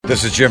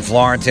This is Jim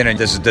Florentin, and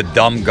this is the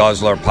Dumb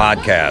Guzzler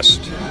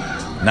Podcast.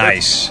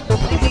 Nice.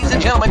 Ladies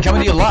and gentlemen,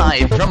 coming to you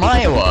live from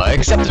Iowa.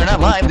 Except they're not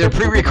live, they're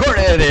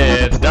pre-recorded.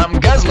 It's Dumb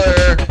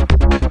Guzzler.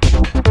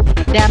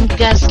 Dumb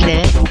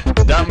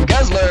Guzzler. Dumb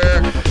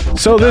Guzzler.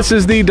 So this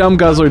is the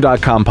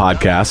dumbguzzler.com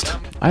podcast.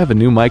 I have a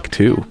new mic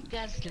too.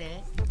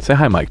 Say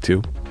hi, Mike,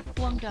 too.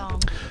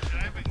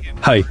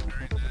 Hi.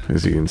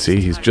 As you can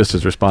see, he's just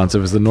as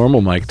responsive as the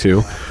normal Mike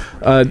 2.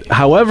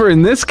 However,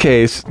 in this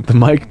case, the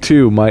Mike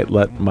 2 might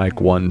let Mike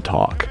 1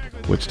 talk,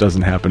 which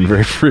doesn't happen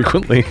very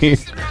frequently.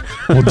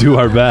 We'll do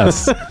our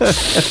best.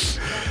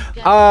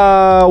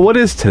 What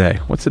is today?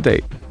 What's the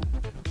date?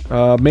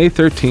 May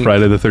 13th.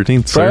 Friday the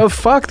 13th, sir. Oh,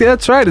 fuck,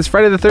 that's right. It's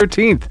Friday the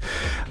 13th.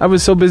 I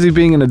was so busy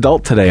being an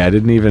adult today, I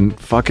didn't even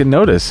fucking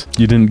notice.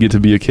 You didn't get to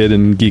be a kid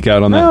and geek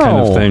out on that kind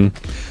of thing.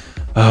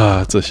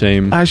 Ah, it's a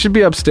shame. I should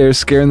be upstairs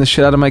scaring the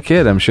shit out of my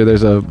kid. I'm sure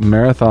there's a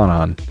marathon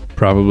on.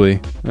 Probably.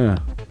 Yeah.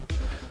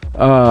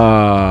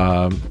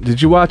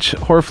 Did you watch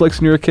horror flicks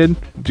when you were a kid?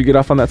 Did you get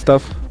off on that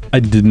stuff? I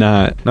did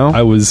not. No?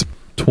 I was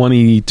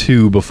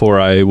 22 before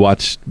I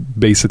watched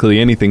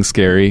basically anything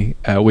scary,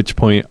 at which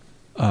point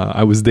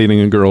I was dating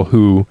a girl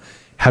who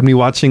had me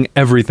watching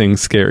everything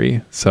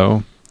scary.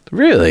 So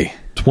Really?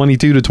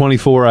 22 to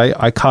 24,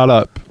 I caught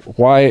up.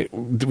 Why?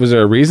 Was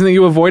there a reason that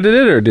you avoided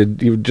it, or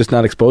did you just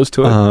not exposed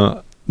to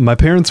it? My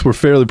parents were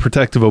fairly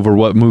protective over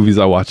what movies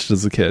I watched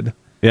as a kid.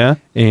 Yeah?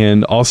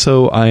 And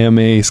also, I am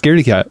a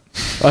scaredy cat.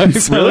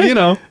 So, Really? you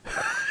know.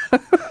 All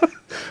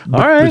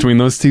right. Between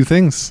those two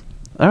things.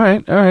 All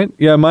right.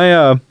 Yeah,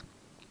 I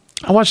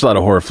watched a lot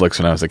of horror flicks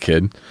when I was a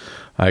kid.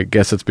 I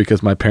guess it's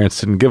because my parents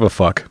didn't give a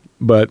fuck.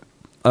 But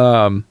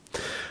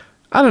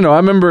I don't know. I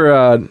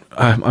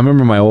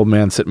remember my old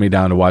man sitting me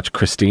down to watch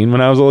Christine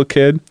when I was a little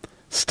kid.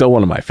 Still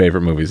one of my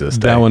favorite movies this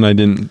day. That one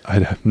I'm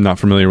not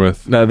familiar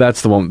with. No,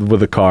 that's the one with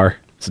the car.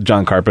 It's a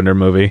John Carpenter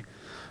movie.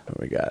 What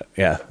we got?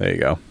 Yeah, there you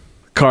go.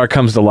 Car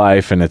comes to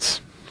life and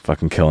it's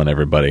fucking killing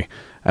everybody.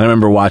 And I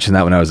remember watching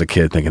that when I was a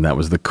kid, thinking that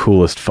was the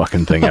coolest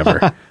fucking thing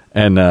ever.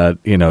 And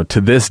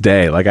to this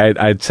day, like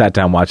I sat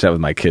down and watched that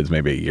with my kids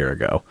maybe a year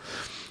ago.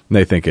 And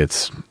they think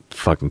it's a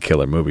fucking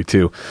killer movie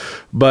too.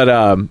 But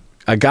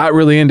I got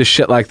really into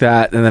shit like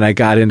that, and then I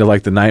got into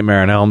like the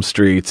Nightmare on Elm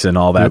Streets and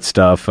all that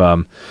stuff.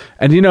 And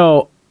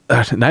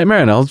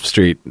Nightmare on Elm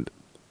Street,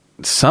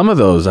 some of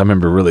those I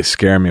remember really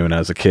scaring me when I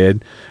was a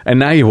kid. And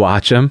now you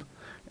watch them,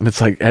 and it's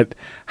like,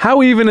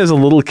 how even as a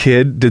little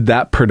kid did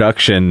that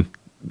production,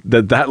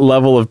 that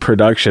level of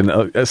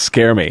production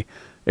scare me?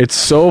 It's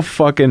so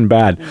fucking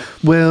bad.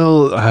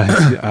 Well,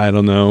 I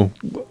don't know.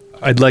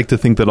 I'd like to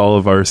think that all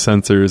of our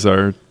sensors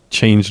are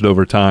changed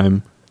over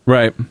time.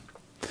 Right.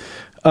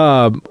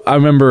 I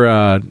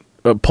remember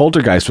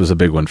Poltergeist was a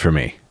big one for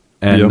me.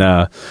 And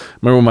remember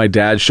when my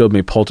dad showed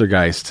me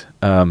Poltergeist.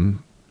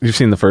 You've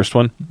seen the first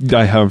one?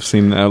 I have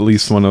seen at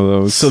least one of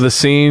those. So the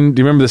scene, do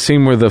you remember the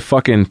scene where the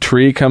fucking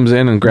tree comes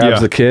in and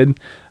grabs the kid?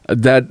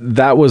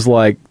 That was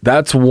like,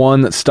 that's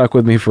one that stuck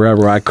with me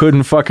forever. I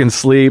couldn't fucking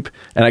sleep,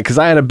 and because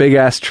I had a big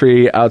ass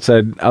tree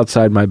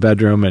outside my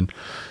bedroom, and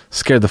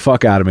scared the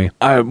fuck out of me.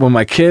 When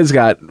my kids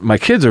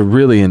are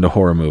really into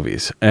horror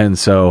movies, and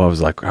so I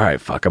was like, all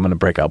right, fuck, I'm gonna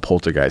break out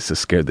Poltergeist. This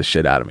scared the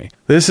shit out of me.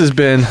 This has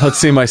been, let's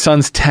see, my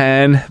son's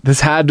 10.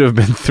 This had to have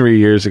been 3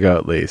 years ago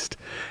at least.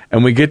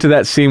 And we get to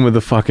that scene with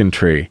the fucking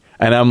tree,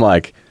 and I'm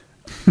like,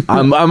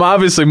 I'm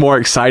obviously more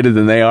excited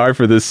than they are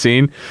for this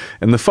scene,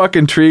 and the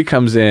fucking tree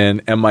comes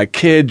in, and my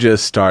kid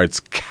just starts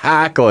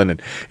cackling,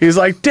 and he's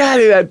like,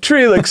 "Daddy, that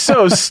tree looks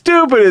so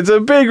stupid. It's a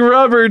big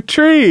rubber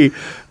tree."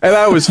 And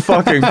I was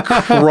fucking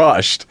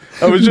crushed.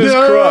 I was just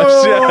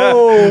crushed.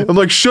 Yeah. I'm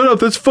like, "Shut up!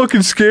 That's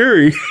fucking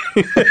scary.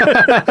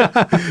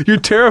 You're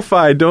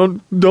terrified.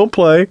 Don't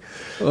play."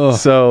 Ugh.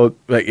 So,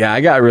 but yeah,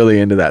 I got really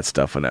into that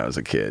stuff when I was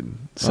a kid.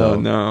 So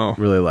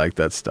really liked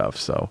that stuff.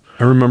 So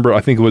I remember,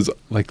 I think it was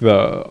like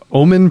the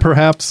Omen,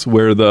 perhaps,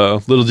 where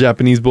the little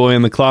Japanese boy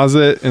in the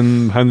closet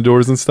and behind the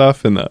doors and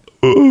stuff, and the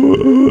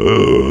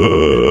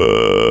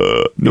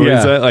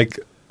noise that, like,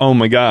 oh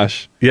my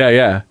gosh,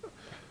 yeah.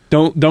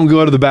 Don't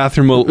go to the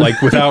bathroom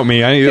like without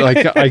me.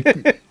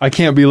 I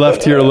can't be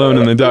left here alone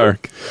in the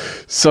dark.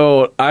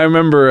 So I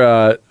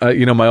remember,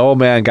 my old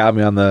man got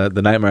me on the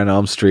Nightmare on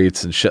Elm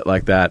Streets and shit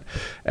like that,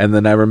 and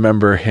then I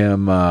remember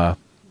him.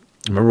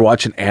 I remember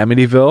watching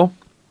Amityville,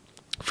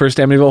 first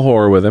Amityville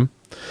Horror with him,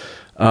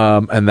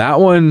 and that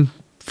one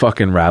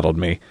fucking rattled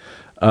me.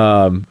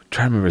 Trying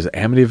to remember, is it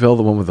Amityville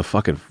the one with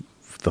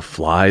the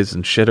flies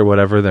and shit or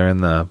whatever? They're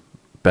in the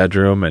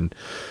bedroom, and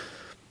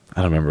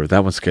I don't remember.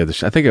 That one scared the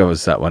shit. I think it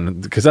was that one,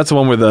 because that's the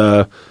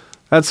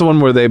one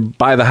where they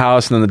buy the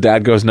house and then the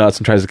dad goes nuts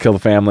and tries to kill the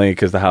family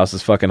because the house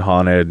is fucking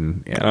haunted.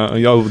 And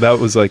that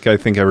was like, I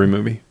think, every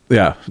movie.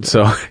 Yeah.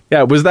 So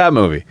yeah, it was that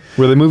movie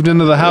where they moved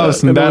into the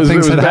house and bad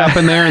things had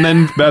happened there, and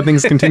then bad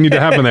things continued to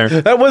happen there.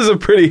 That was a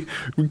pretty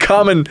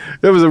common.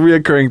 That was a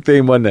reoccurring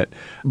theme, wasn't it?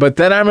 But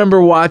then I remember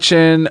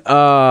watching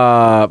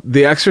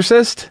The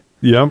Exorcist.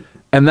 Yep.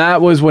 And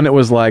that was when it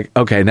was like,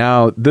 okay,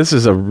 now this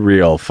is a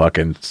real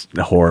fucking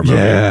horror movie.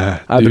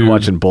 Yeah, I've been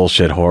watching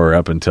bullshit horror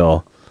up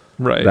until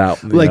Right.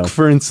 That, like,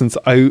 for instance,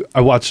 I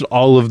watched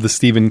all of the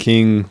Stephen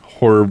King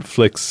horror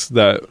flicks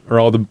that are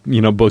all the,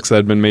 books that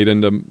had been made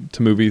into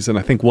movies. And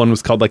I think one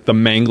was called, like, The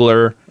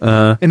Mangler.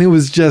 And it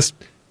was just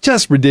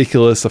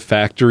ridiculous. A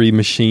factory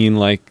machine,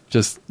 like,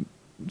 just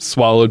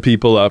swallowed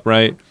people up,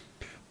 right?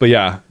 But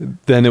yeah,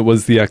 then it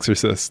was The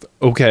Exorcist.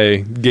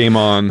 Okay, game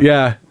on.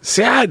 Yeah.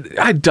 See, I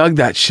dug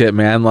that shit,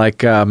 man.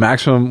 Like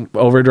Maximum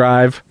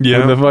Overdrive.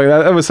 Yeah.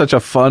 That was such a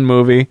fun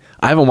movie.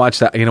 I haven't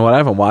watched that. You know what? I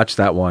haven't watched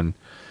that one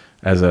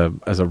as a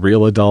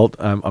real adult.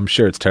 I'm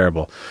sure it's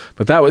terrible.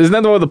 But isn't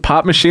that the one with the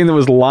pop machine that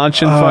was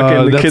launching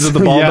fucking the kids at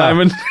the ball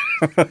diamond?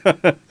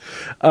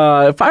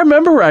 If I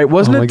remember right,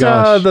 wasn't it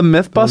the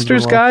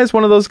Mythbusters guys?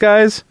 One of those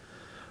guys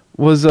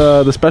was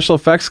the special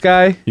effects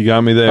guy. You got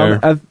me there.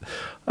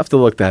 I'll have to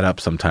look that up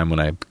sometime when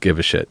I give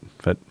a shit.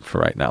 But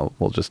for right now,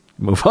 we'll just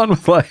move on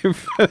with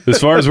life. As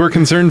far as we're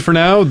concerned for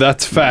now,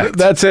 that's fact.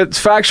 That's it. It's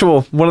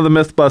factual. One of the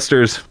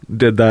Mythbusters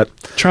did that.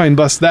 Try and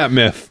bust that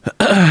myth.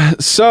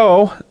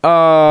 So,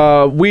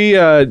 we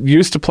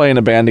used to play in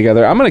a band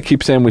together. I'm going to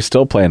keep saying we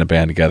still play in a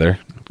band together.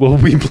 Well,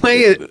 we play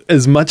it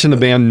as much in a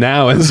band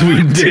now as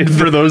we did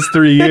for those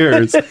 3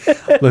 years.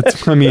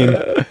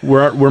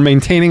 We're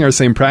maintaining our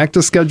same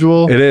practice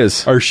schedule. It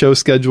is our show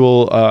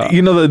schedule.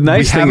 The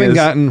nice thing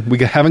is we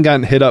haven't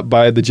gotten hit up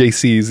by the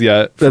JCs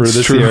yet for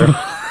this year.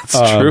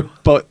 That's true.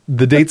 But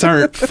the dates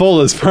aren't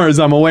full as far as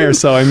I'm aware.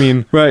 So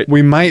right.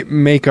 We might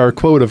make our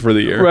quota for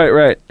the year.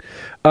 Right.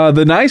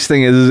 The nice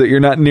thing is that you're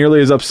not nearly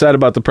as upset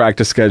about the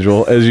practice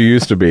schedule as you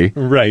used to be.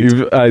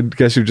 Right. I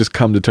guess you've just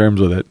come to terms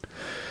with it.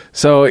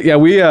 So yeah,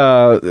 we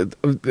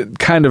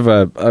kind of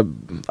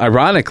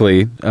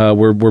ironically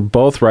we're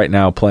both right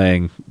now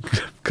playing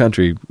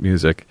country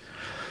music,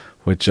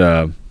 which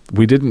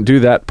we didn't do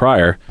that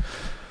prior.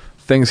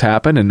 Things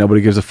happen and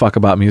nobody gives a fuck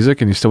about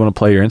music, and you still want to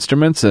play your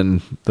instruments,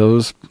 and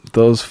those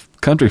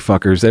country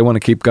fuckers, they want to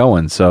keep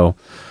going. So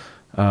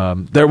I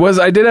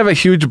did have a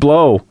huge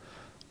blow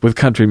with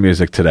country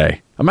music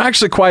today. I'm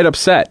actually quite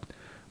upset.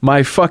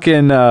 My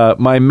fucking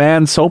my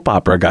man soap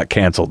opera got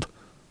canceled.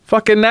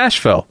 Fucking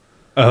Nashville.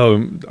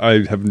 Oh,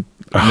 I've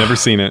never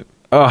seen it.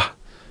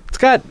 It's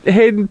got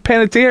Hayden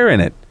Panettiere in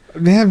it.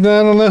 Man,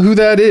 I don't know who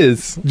that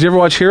is. Did you ever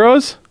watch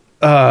Heroes?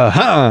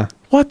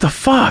 What the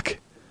fuck?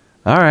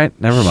 All right,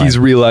 never mind. He's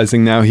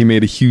realizing now he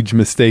made a huge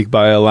mistake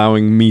by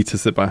allowing me to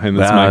sit behind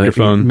this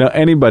microphone. No,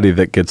 anybody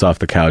that gets off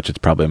the couch, it's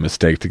probably a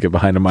mistake to get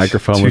behind a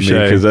microphone with me,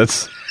 because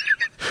that's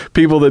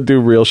people that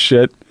do real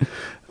shit.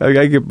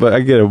 I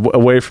get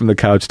away from the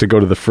couch to go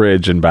to the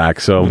fridge and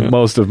back, so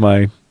most of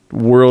my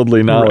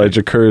worldly knowledge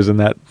occurs in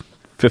that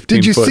 15-foot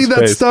Did you see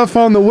that stuff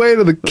on the way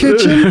to the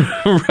kitchen?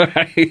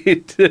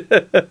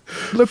 Right.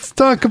 Let's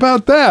talk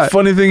about that.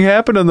 Funny thing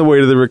happened on the way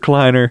to the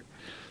recliner.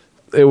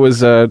 It was,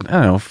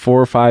 4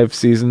 or 5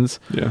 seasons.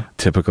 Yeah.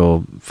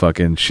 Typical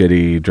fucking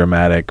shitty,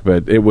 dramatic,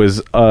 but it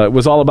was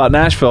all about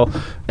Nashville,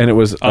 and it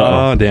was...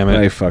 Oh, damn it.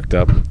 I fucked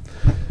up.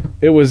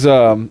 It was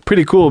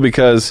pretty cool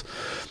because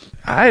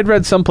I had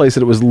read someplace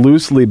that it was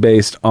loosely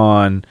based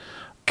on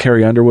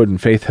Carrie Underwood and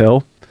Faith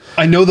Hill.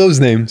 I know those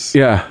names.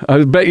 Yeah,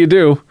 I bet you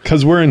do.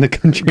 Because we're in the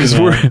country. Because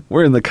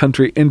we're in the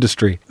country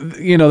industry.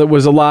 There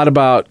was a lot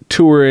about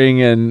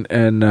touring and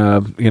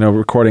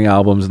recording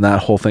albums and that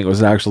whole thing. It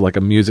was actually like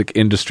a music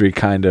industry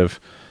kind of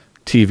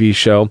TV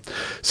show.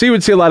 So you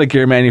would see a lot of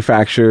gear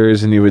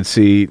manufacturers, and you would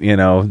see,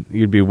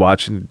 you'd be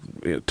watching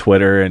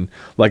Twitter and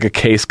like a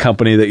case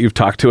company that you've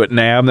talked to at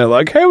NAMM. They're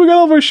like, hey, we got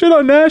all of our shit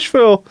on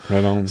Nashville.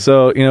 Right on.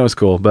 So, it was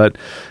cool. But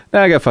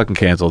now I got fucking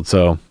canceled.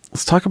 So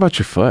let's talk about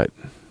your foot.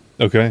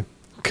 Okay.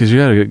 Because you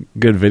had a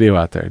good video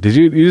out there. Did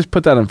you just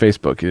put that on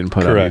Facebook? You didn't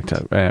put Correct. it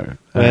on YouTube? Right.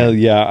 Well,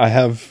 yeah, I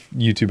have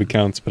YouTube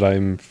accounts, but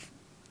I'm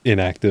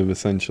inactive,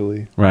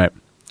 essentially. Right.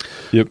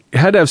 Yep. You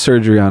had to have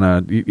surgery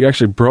on you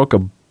actually broke a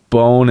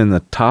bone in the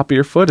top of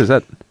your foot? Is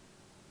that...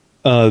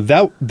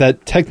 That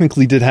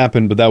technically did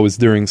happen, but that was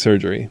during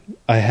surgery.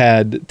 I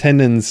had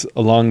tendons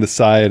along the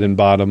side and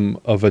bottom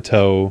of a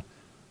toe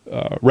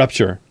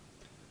rupture.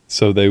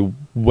 So they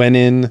went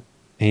in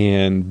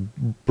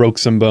and broke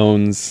some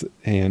bones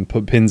and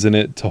put pins in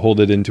it to hold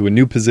it into a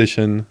new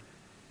position.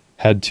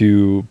 Had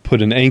to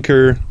put an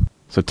anchor.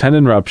 So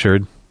tendon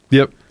ruptured.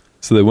 Yep.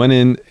 So they went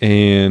in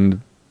and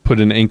put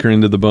an anchor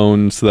into the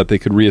bone so that they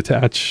could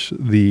reattach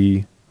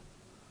the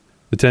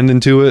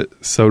tendon to it,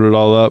 sewed it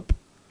all up,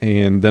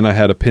 and then I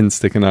had a pin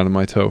sticking out of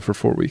my toe for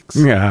 4 weeks.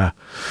 Yeah.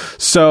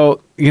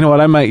 So, you know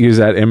what? I might use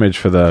that image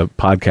for the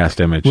podcast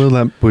image. Well,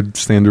 that would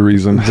stand to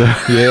reason.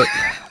 Yeah.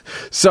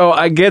 So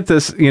I get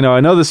this, I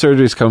know the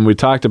surgery's coming. We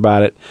talked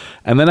about it.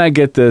 And then I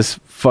get this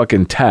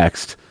fucking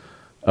text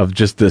of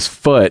just this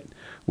foot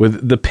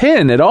with the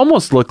pin. It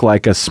almost looked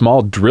like a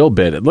small drill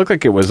bit. It looked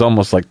like it was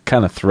almost like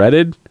kind of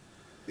threaded.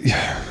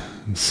 Yeah.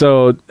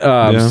 So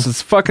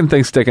this fucking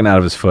thing sticking out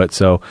of his foot.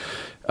 So,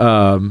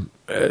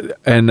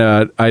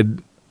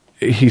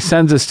 he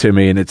sends this to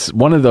me, and it's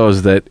one of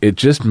those that it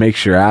just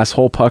makes your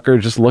asshole pucker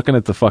just looking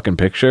at the fucking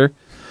picture.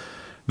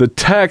 The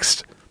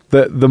text...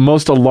 The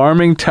most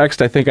alarming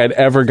text I think I'd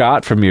ever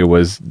got from you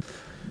was,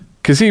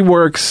 because he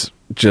works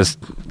just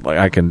like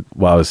I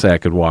would say I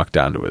could walk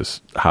down to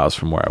his house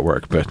from where I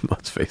work, but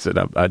let's face it,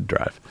 I'd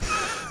drive.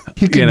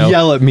 He could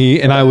yell at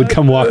me, and I would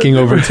come walking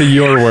over to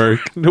your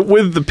work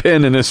with the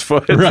pin in his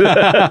foot,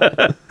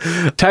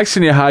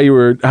 texting you how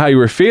you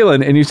were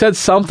feeling, and you said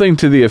something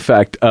to the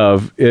effect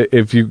of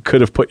if you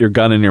could have put your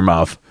gun in your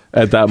mouth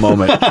at that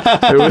moment.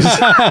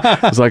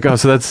 It was like, oh,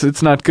 so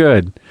it's not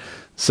good.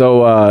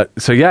 So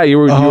yeah, you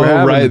were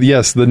having, right.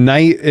 Yes, the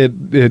night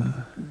it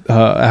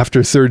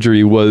after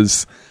surgery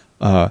was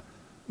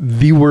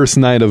the worst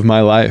night of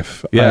my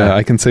life. Yeah,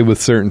 I can say with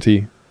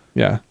certainty.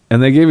 Yeah.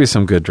 And they gave you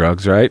some good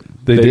drugs, right?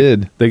 They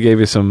did. They gave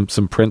you some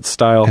Prince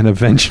style. And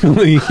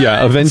eventually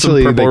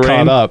they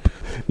caught up.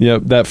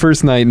 Yep. That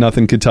first night,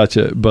 nothing could touch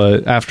it.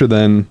 But after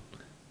then,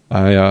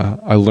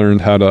 I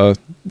learned how to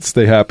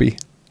stay happy.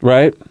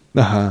 Right?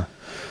 Uh-huh.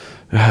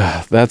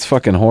 That's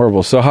fucking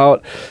horrible. So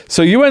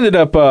you ended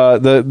up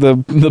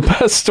the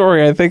best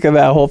story I think of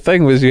that whole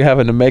thing was you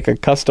having to make a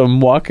custom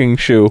walking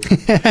shoe.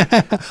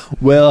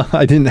 Well,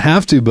 I didn't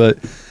have to, but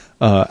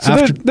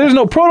there's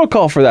no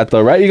protocol for that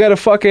though, right? You got a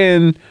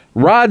fucking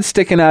rod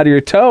sticking out of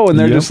your toe, and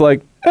they're just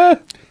like,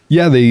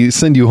 Yeah, they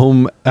send you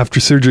home after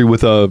surgery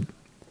with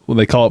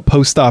they call it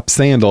post-op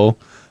sandal,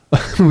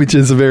 which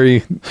is a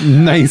very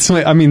nice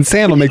way. I mean,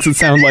 sandal makes it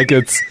sound like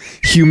it's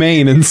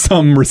humane in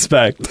some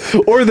respect.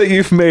 Or that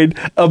you've made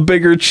a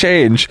bigger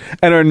change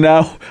and are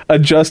now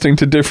adjusting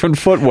to different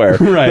footwear.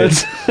 Right.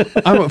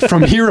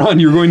 From here on,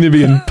 you're going to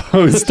be in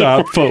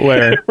post-op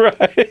footwear.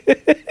 Right.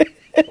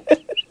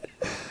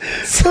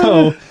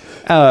 So,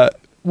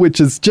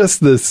 which is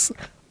just this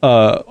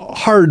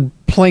hard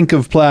plank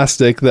of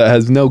plastic that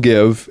has no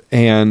give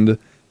and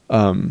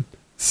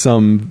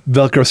some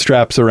Velcro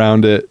straps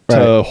around it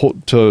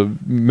to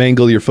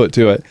mangle your foot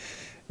to it.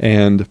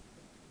 And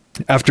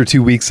after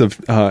 2 weeks of,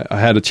 I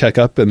had a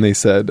checkup, and they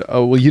said,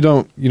 "Oh, well, you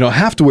don't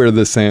have to wear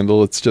this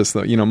sandal. It's just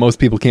that most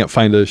people can't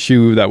find a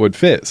shoe that would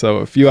fit. So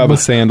if you have a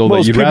sandal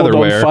that you'd rather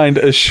wear, most people don't find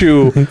a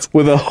shoe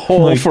with a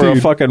hole for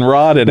a fucking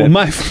rod in it.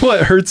 My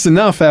foot hurts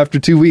enough after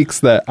 2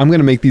 weeks that I'm going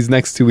to make these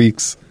next 2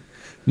 weeks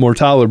more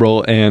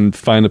tolerable and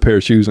find a pair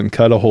of shoes and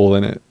cut a hole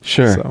in it."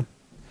 Sure. So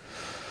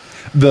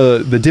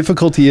the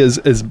difficulty is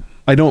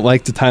I don't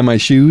like to tie my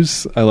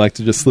shoes. I like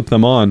to just slip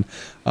them on.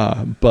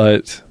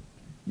 But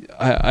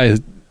I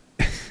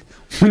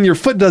when your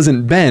foot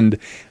doesn't bend,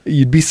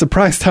 you'd be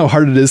surprised how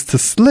hard it is to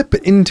slip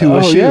into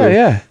a shoe.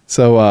 Yeah.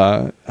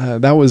 So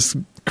that was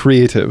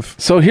creative.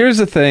 So here's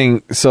the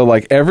thing. So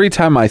like every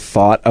time I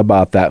thought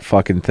about that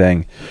fucking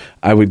thing,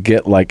 I would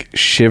get like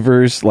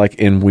shivers, like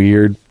in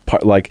weird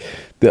part. Like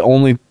the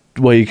only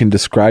way you can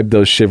describe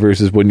those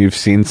shivers is when you've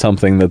seen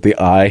something that the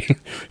eye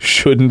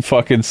shouldn't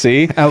fucking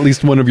see. At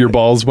least one of your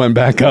balls went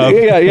back up.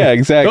 Yeah,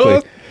 exactly.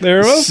 Oh,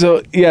 there it was.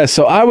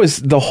 So I was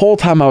the whole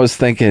time I was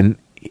thinking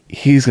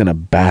he's gonna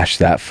bash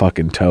that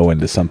fucking toe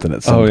into something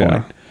at some point.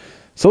 Yeah.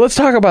 So let's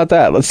talk about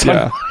that. Let's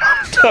talk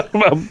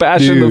about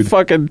bashing the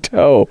fucking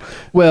toe.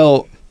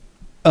 Well,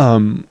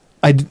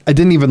 I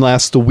didn't even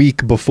last a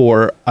week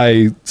before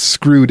I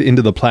screwed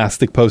into the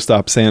plastic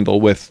post-op sandal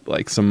with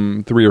like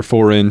some 3 or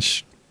 4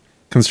 inch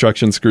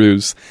construction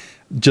screws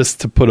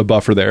just to put a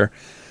buffer there,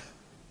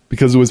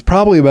 because it was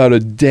probably about a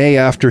day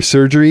after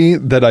surgery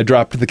that I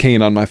dropped the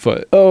cane on my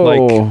foot.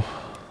 Oh,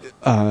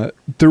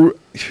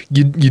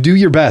 you do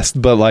your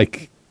best, but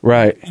like,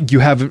 right, you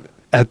have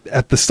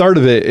at the start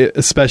of it,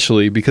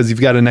 especially because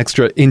you've got an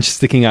extra inch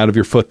sticking out of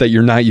your foot that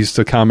you're not used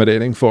to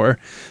accommodating for.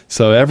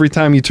 So every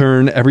time you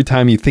turn, every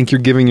time you think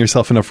you're giving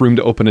yourself enough room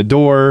to open a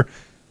door,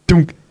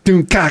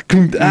 everything.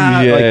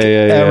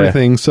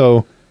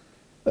 So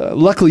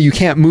luckily you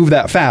can't move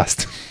that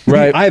fast,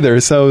 right? Either.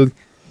 So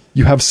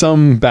you have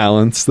some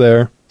balance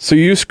there. So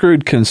you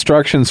screwed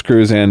construction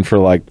screws in for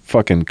like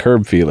fucking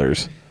curb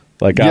feelers,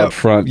 like out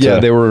front. Yeah,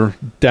 they were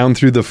down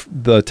through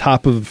the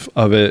top of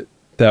it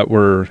that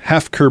were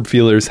half curb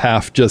feelers,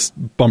 half just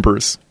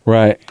bumpers.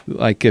 Right.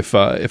 Like if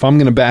I'm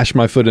going to bash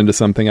my foot into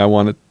something, I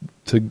want it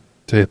to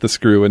hit the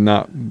screw and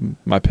not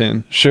my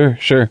pin. Sure.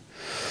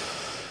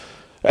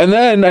 And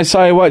then I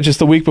saw you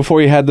just a week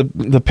before you had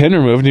the pin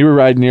removed, and you were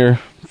riding your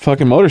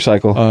fucking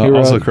motorcycle.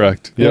 Also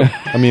correct. Yep.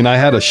 Yeah. I mean, I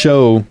had a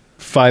show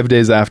 5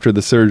 days after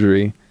the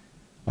surgery,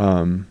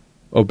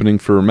 opening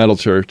for Metal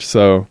Church.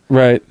 So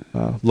right.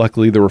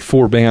 Luckily there were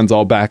 4 bands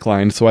all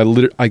backlined, so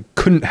I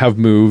couldn't have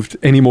moved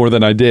any more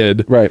than I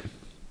did. Right.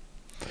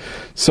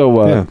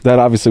 So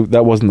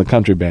that wasn't the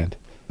country band.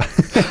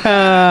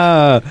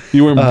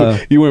 You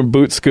weren't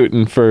boot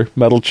scooting for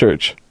Metal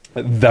Church.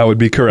 That would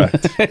be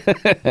correct.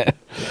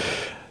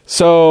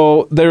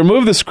 So they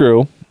removed the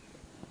screw.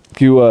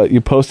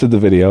 You posted the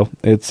video.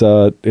 It's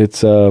I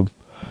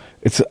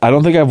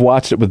don't think I've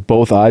watched it with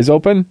both eyes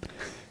open.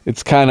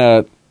 It's kind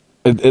of,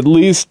 at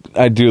least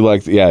I do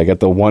like, I got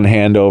the one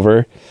hand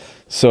over.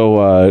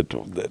 So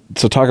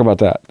talk about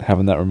that,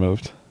 having that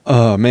removed.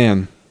 Oh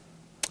man.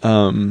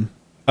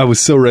 I was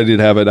so ready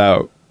to have it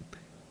out.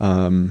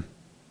 There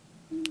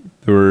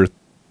were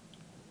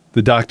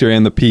the doctor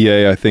and the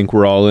PA, I think,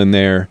 were all in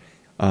there.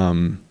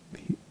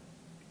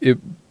 It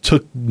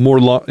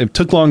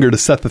took longer to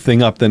set the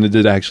thing up than it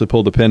did actually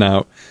pull the pin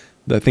out.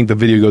 I think the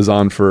video goes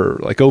on for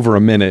like over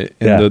a minute,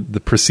 and the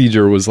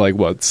procedure was like,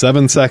 what,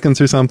 7 seconds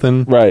or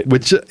something? Right.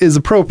 Which is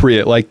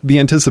appropriate. Like the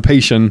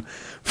anticipation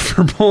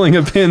for pulling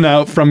a pin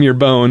out from your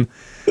bone.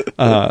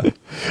 I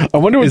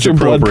wonder what your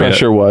blood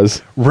pressure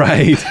was.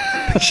 Right.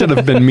 They should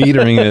have been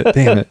metering it.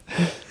 Damn it.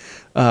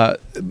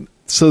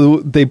 So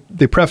they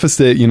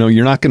prefaced it,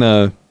 you're not going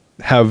to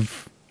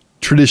have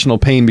traditional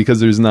pain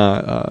because there's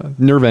not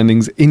nerve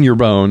endings in your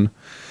bone.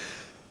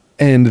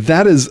 And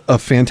that is a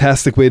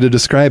fantastic way to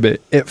describe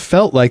it. It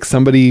felt like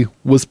somebody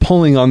was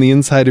pulling on the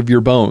inside of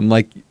your bone.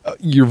 Like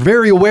you're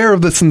very aware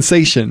of the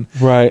sensation.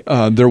 Right.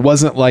 There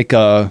wasn't like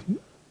a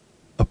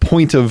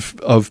point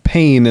of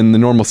pain in the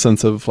normal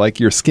sense of like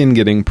your skin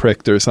getting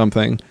pricked or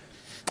something.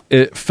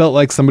 It felt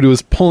like somebody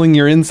was pulling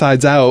your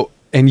insides out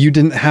and you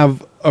didn't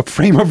have a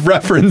frame of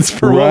reference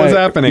for what was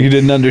happening. You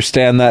didn't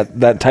understand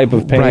that type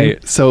of pain.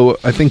 Right. So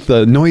I think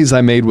the noise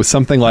I made was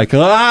something like,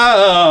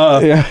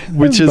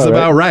 which is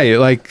about right.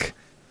 Like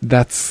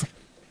that's...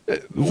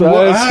 It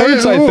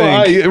hurts, I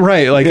think.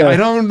 Right. Like, I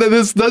don't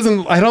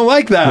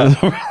like that.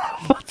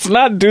 Let's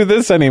not do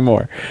this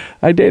anymore.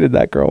 I dated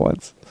that girl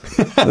once.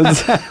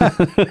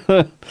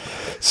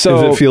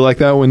 So does it feel like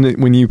that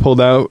when you pulled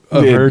out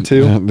of her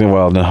too?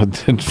 Well, no,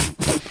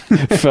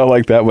 it felt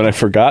like that when I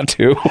forgot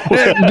to.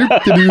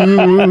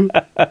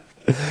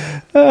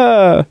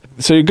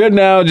 So you're good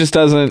now, just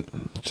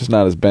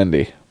not as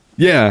bendy.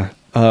 Yeah.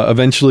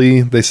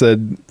 Eventually, they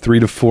said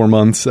 3 to 4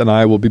 months, and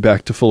I will be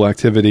back to full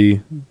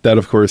activity. That,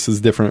 of course, is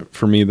different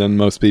for me than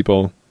most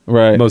people.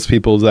 Right. Most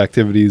people's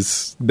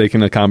activities they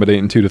can accommodate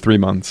in 2 to 3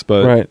 months,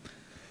 but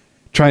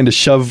trying to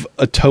shove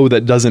a toe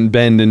that doesn't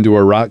bend into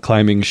a rock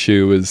climbing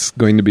shoe is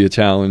going to be a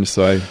challenge.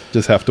 So I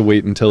just have to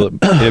wait until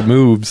it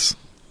moves.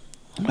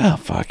 Well,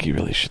 fuck, you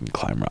really shouldn't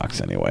climb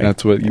rocks anyway.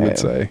 That's what you would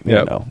say.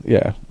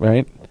 Yeah,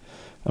 right?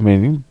 I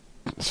mean, you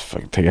just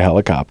fucking take a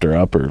helicopter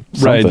up or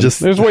something. Right,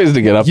 there's ways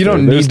to get up you there.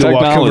 don't need to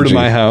walk over to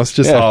my house.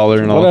 Just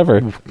holler and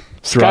whatever. I'll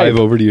drive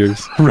over to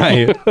yours.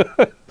 Right.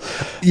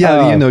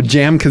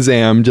 Jam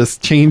Kazam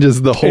just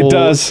changes the whole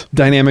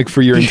dynamic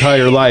for your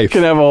entire life.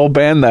 You can have a whole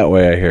band that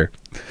way, I hear.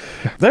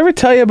 Did I ever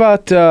tell you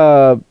about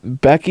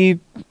Becky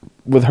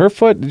with her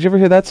foot? Did you ever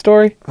hear that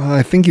story?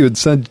 I think you had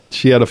said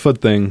she had a foot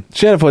thing.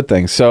 She had a foot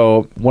thing.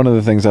 So one of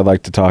the things I'd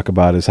like to talk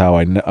about is how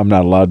I'm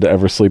not allowed to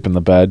ever sleep in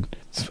the bed.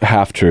 It's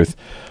half truth.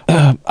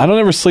 I don't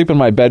ever sleep in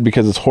my bed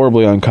because it's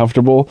horribly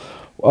uncomfortable.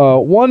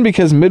 One,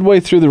 because midway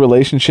through the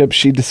relationship,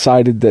 she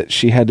decided that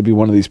she had to be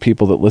one of these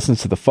people that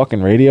listens to the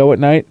fucking radio at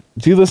night.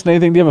 Do you listen to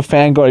anything? Do you have a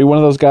fan going? Are you one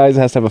of those guys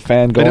that has to have a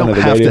fan going? I don't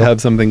have to have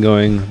something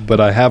going, but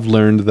I have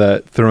learned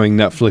that throwing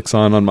Netflix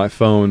on my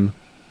phone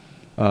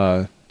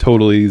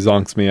totally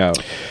zonks me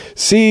out.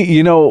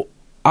 See,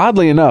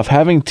 oddly enough,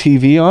 having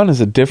TV on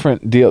is a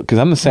different deal because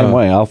I'm the same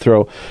way.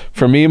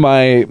 For me,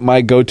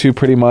 my go-to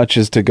pretty much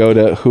is to go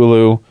to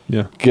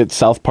Hulu, get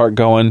South Park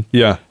going.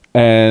 Yeah.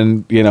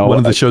 And, one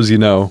of the shows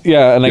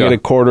Yeah, and I get a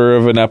quarter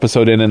of an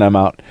episode in and I'm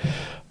out.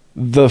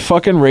 The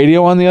fucking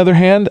radio, on the other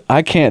hand,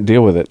 I can't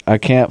deal with it. I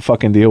can't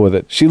fucking deal with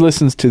it. She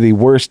listens to the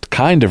worst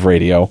kind of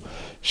radio.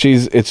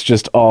 It's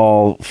just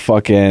all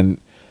fucking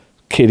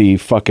kitty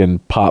fucking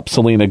pop,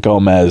 Selena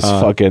Gomez,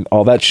 fucking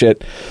all that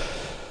shit.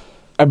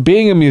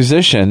 Being a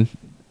musician,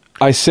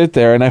 I sit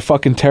there and I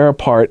fucking tear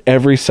apart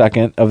every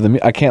second of the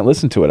I can't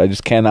listen to it. I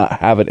just cannot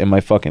have it in my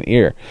fucking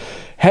ear.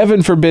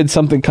 Heaven forbid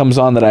something comes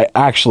on that I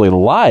actually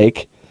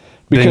like.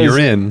 Because then you're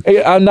in.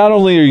 Not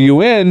only are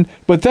you in,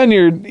 but then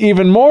you're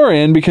even more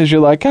in because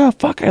you're like, oh,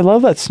 fuck, I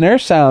love that snare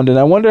sound, and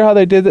I wonder how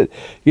they did it,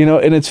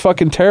 and it's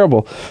fucking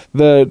terrible.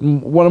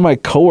 One of my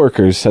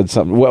coworkers said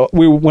something. Well,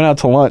 we went out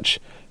to lunch,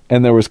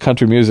 and there was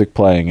country music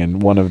playing,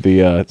 and one of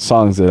the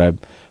songs that I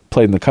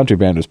played in the country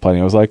band was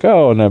playing. I was like,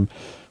 oh, and I'm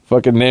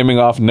fucking naming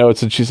off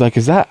notes, and she's like,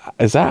 is that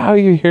how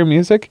you hear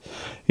music?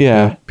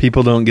 Yeah.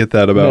 People don't get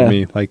that about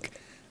me. Like,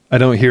 I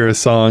don't hear a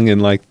song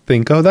and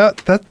think, oh,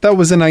 that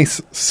was a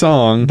nice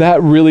song.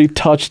 That really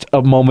touched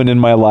a moment in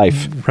my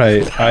life.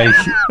 Right. I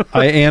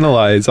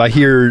analyze. I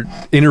hear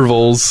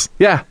intervals.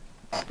 Yeah.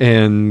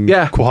 And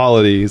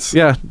qualities.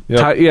 Yeah.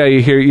 Yep.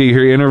 You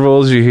hear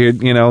intervals, you hear,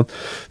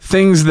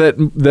 things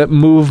that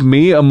move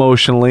me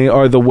emotionally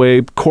are the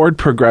way chord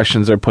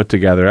progressions are put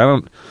together.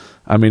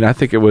 I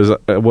think it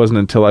wasn't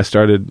until I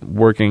started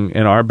working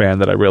in our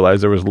band that I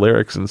realized there was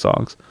lyrics in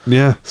songs.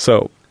 Yeah.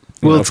 So,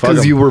 it's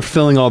because you were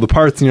filling all the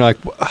parts and you're like,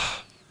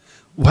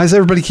 why does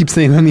everybody keep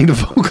saying I need a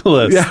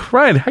vocalist? Yeah,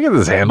 right. I get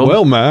this handled.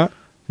 Well, Matt.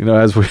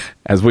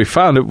 As we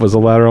found, it was a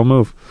lateral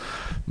move.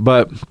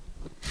 But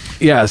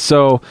yeah,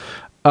 so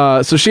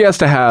she has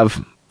to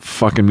have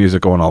fucking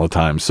music going all the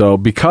time. So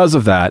because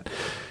of that,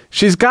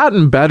 she's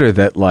gotten better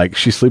that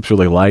she sleeps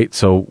really light.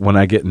 So when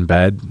I get in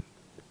bed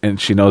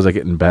and she knows I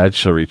get in bed,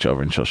 she'll reach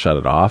over and she'll shut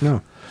it off,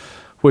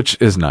 which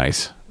is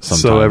nice.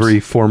 Sometimes. So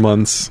every 4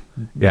 months,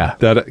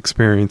 that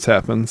experience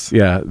happens.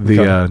 Yeah,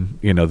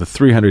 the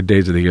 300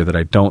 days of the year that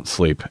I don't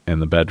sleep in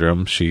the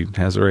bedroom, she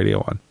has a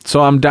radio on.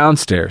 So I'm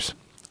downstairs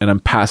and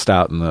I'm passed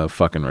out in the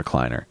fucking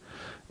recliner,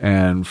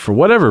 And for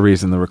whatever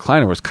reason, the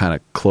recliner was kind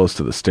of close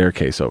to the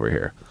staircase over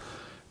here.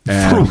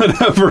 And, For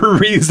whatever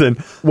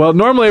reason. well,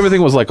 normally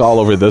everything was like all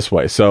over this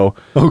way. So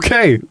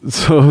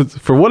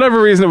for whatever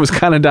reason, it was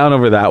kind of down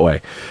over that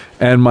way.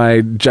 And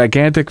my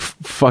gigantic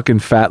fucking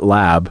fat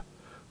lab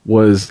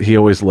he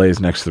always lays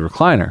next to the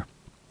recliner.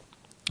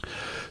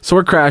 So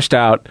we're crashed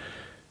out.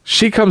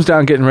 She comes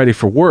down getting ready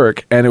for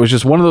work, and it was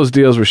just one of those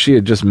deals where she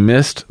had just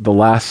missed the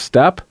last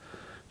step,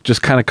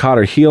 just kind of caught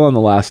her heel on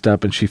the last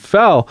step, and she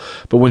fell.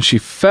 But when she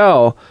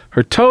fell,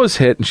 her toes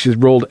hit, and she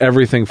rolled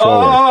everything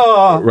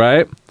forward.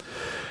 Right?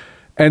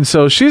 And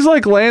so she's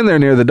like laying there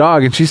near the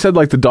dog, and she said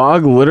like the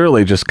dog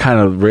literally just kind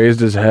of raised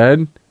his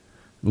head,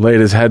 laid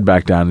his head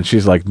back down, and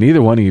she's like,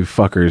 neither one of you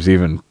fuckers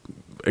even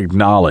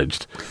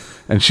acknowledged.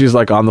 And she's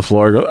like on the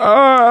floor, goes,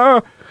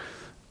 ah!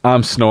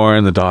 I'm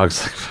snoring. The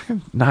dog's like,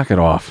 fucking knock it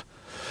off.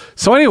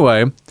 So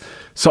anyway,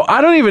 so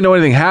I don't even know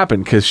anything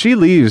happened because she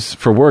leaves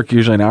for work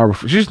usually an hour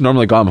before. She's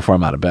normally gone before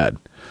I'm out of bed.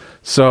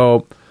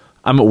 So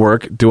I'm at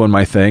work doing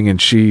my thing, and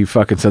she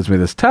fucking sends me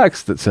this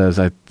text that says,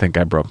 I think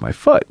I broke my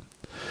foot.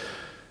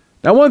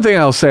 Now, one thing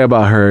I'll say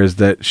about her is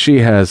that she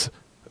has,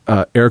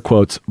 air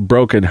quotes,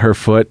 broken her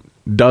foot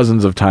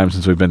dozens of times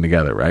since we've been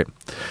together, right?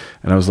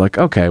 And I was like,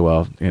 okay,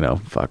 well,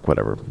 fuck,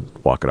 whatever,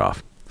 walk it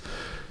off.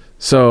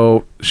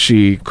 So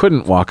she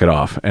couldn't walk it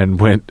off and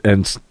went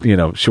and,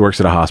 she works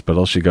at a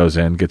hospital. She goes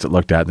in, gets it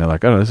looked at, and they're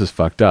like, oh, this is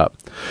fucked up.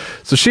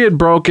 So she had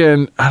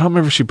broken, I don't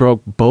remember if she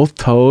broke both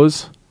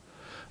toes.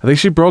 I think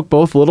she broke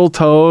both little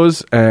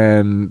toes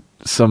and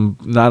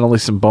not only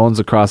some bones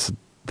across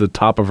the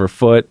top of her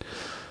foot,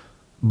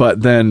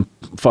 but then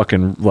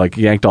fucking like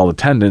yanked all the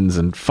tendons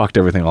and fucked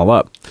everything all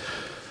up.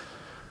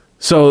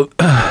 So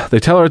they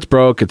tell her it's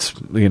broke. It's,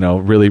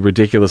 really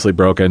ridiculously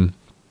broken.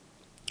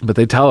 But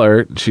they tell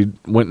her, she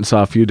went and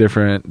saw a few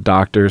different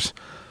doctors,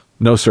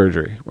 no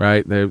surgery,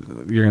 right? You're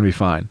going to be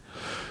fine.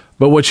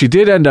 But what she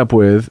did end up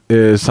with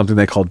is something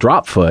they call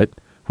drop foot,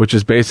 which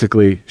is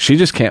basically she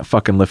just can't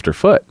fucking lift her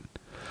foot.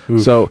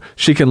 Oof. So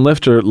she can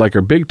lift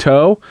her big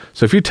toe.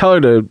 So if you tell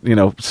her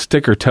to,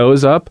 stick her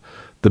toes up,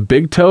 the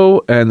big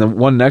toe and the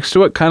one next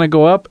to it kind of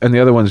go up, and the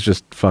other one's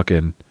just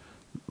fucking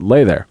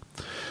lay there.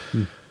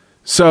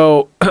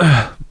 So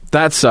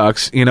that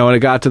sucks, and it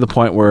got to the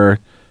point where,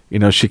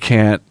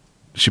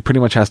 she pretty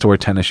much has to wear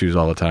tennis shoes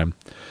all the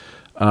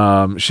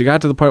time. She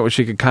got to the point where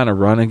she could kind of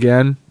run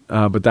again,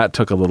 but that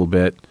took a little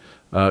bit.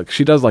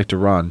 She does like to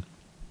run.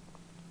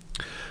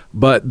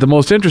 But the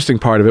most interesting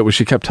part of it was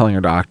she kept telling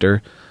her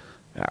doctor,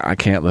 I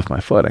can't lift my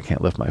foot. I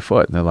can't lift my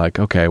foot. And they're like,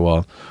 okay,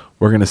 well,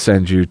 we're going to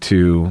send you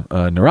to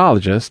a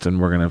neurologist,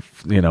 and we're going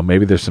to,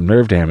 maybe there's some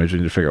nerve damage. We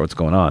need to figure out what's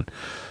going on.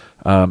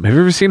 Have you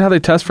ever seen how they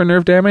test for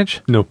nerve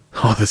damage? No.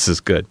 Oh, this is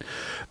good.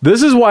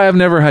 This is why I've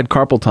never had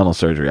carpal tunnel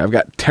surgery. I've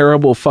got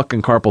terrible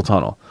fucking carpal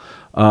tunnel.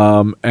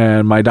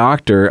 And my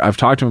doctor, I've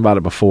talked to him about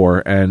it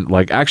before, and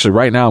actually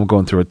right now I'm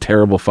going through a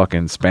terrible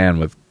fucking span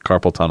with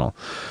carpal tunnel.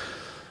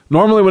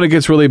 Normally when it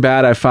gets really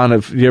bad, I found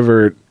have you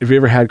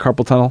ever had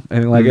carpal tunnel?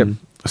 Anything like it?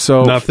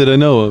 So not that I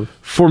know of.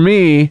 For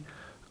me,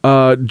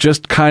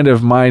 just kind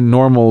of my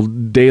normal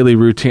daily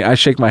routine, I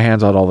shake my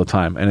hands out all the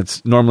time, and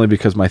it's normally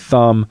because my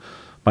thumb,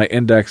 my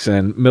index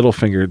and middle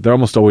finger, they're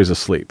almost always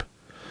asleep.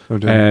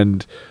 Okay.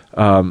 And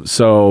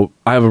so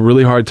I have a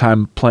really hard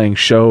time playing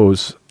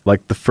shows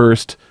like the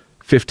first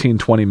 15,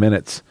 20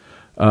 minutes.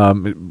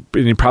 And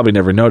you probably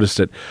never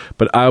noticed it,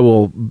 but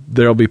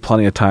there'll be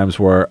plenty of times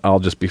where I'll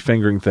just be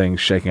fingering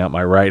things, shaking out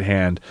my right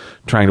hand,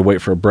 trying to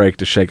wait for a break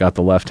to shake out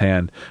the left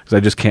hand because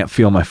I just can't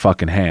feel my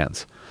fucking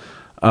hands.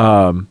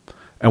 And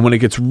when it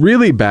gets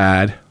really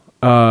bad,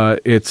 I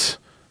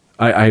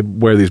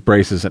wear these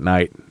braces at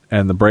night.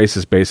 And the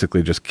braces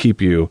basically just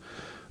keep you.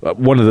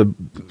 One of the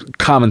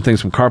common things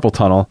from carpal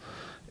tunnel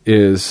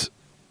is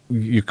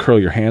you curl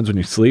your hands when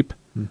you sleep,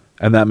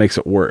 and that makes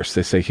it worse.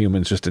 They say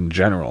humans just in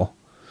general.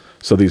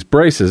 So these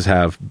braces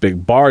have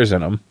big bars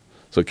in them,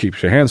 so it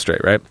keeps your hands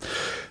straight, right?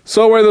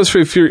 So I wear those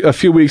for a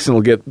few weeks, and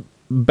it'll get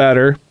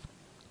better.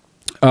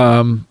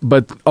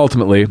 But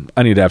ultimately,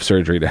 I need to have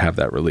surgery to have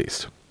that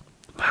released.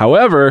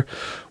 However,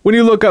 when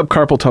you look up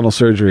carpal tunnel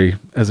surgery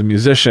as a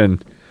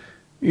musician,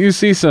 you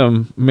see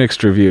some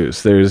mixed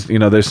reviews. There's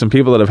some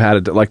people that have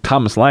had it, like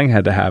Thomas Lang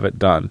had to have it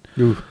done.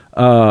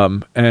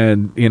 And,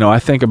 I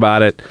think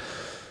about it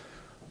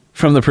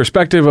from the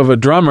perspective of a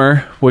drummer,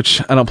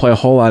 which I don't play a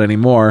whole lot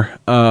anymore.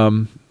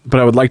 But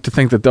I would like to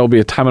think that there'll be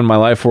a time in my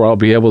life where I'll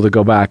be able to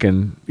go back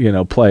and,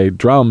 play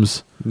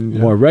drums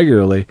more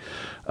regularly.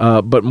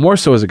 But more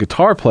so as a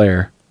guitar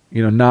player,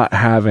 not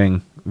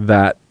having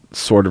that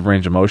sort of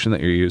range of motion that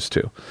you're used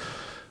to.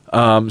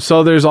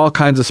 So there's all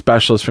kinds of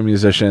specialists for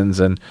musicians,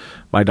 and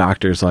my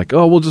doctor's like,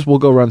 oh, we'll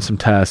go run some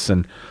tests.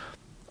 And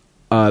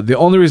the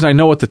only reason I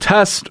know what the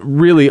tests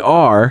really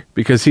are,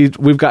 because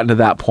we've gotten to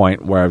that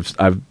point where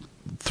I've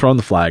thrown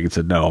the flag and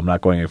said, no, I'm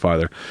not going any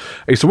farther.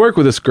 I used to work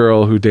with this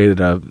girl who dated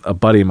a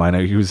buddy of mine.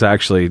 He was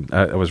actually,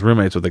 I was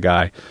roommates with a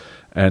guy,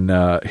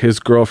 and his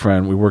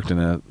girlfriend, we worked in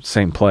the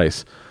same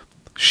place.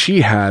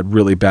 She had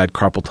really bad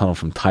carpal tunnel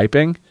from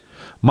typing.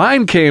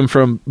 Mine came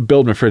from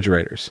building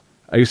refrigerators.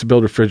 I used to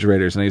build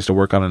refrigerators, and I used to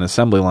work on an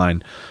assembly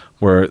line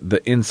where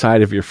the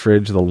inside of your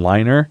fridge, the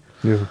liner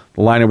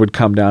would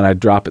come down, I'd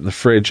drop it in the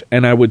fridge,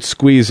 and I would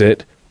squeeze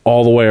it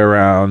all the way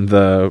around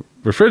the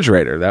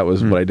refrigerator. That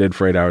was what I did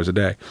for 8 hours a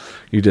day.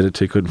 You did it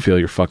till you couldn't feel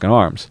your fucking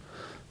arms.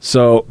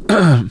 So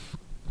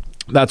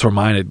that's where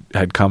mine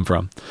had come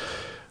from.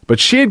 But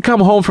she had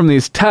come home from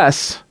these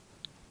tests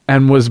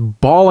and was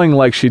bawling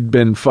like she'd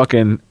been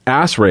fucking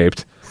ass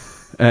raped.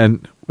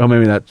 And, well,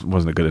 maybe that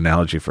wasn't a good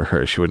analogy for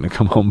her. She wouldn't have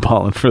come home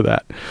bawling for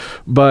that.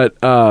 But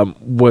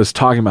was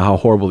talking about how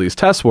horrible these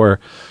tests were.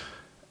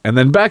 And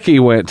then Becky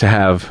went to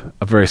have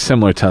a very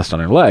similar test on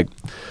her leg.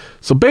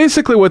 So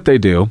basically what they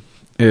do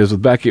is,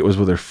 with Becky, it was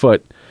with her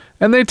foot.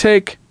 And they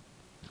take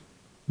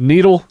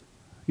needle,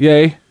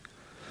 yay.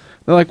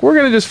 They're like, we're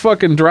going to just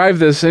fucking drive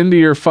this into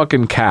your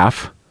fucking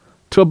calf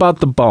to about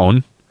the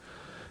bone.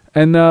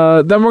 And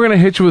then we're going to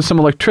hit you with some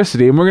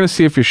electricity, and we're going to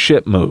see if your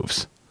shit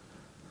moves.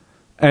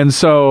 And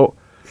so...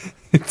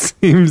 It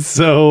seems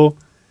so...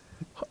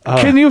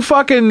 can you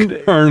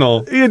fucking...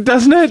 Carnal.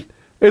 Doesn't it?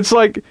 It's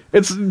like...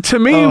 It's to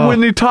me,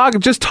 when you talk...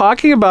 Just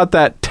talking about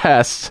that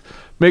test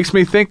makes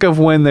me think of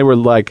when they were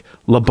like,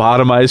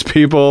 lobotomize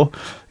people,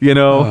 you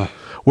know?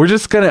 We're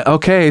just going to...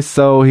 Okay,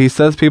 so he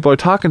says people are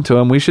talking to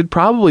him. We should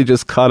probably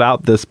just cut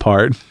out this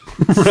part.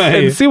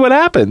 Right. And see what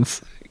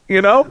happens,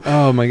 you know?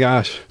 Oh, my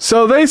gosh.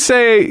 So they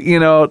say, you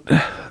know,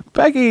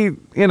 Becky,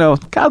 you know,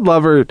 God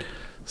love her,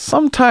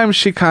 sometimes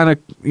she kind of,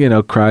 you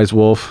know, cries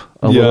wolf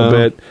a little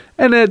bit.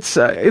 And it's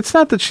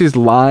not that she's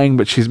lying,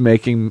 but she's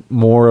making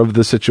more of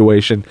the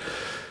situation.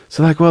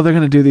 So like, well, they're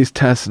going to do these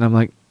tests. And I'm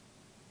like,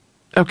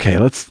 okay,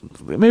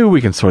 maybe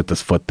we can sort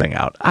this foot thing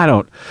out.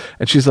 And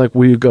she's like,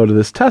 will you go to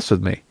this test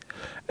with me?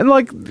 And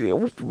like,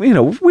 you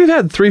know, we've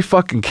had 3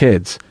 fucking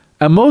kids.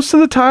 And most of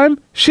the time,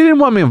 she didn't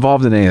want me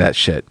involved in any of that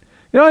shit.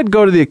 You know, I'd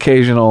go to the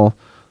occasional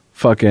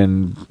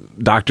fucking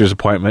doctor's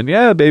appointment.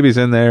 Yeah, the baby's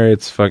in there.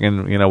 It's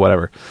fucking, you know,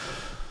 whatever.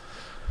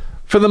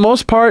 For the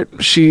most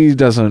part, she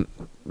doesn't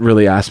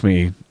really ask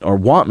me or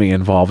want me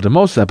involved in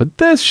most of that. But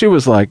this, she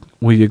was like,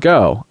 will you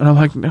go? And I'm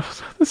like, no,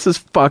 this is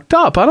fucked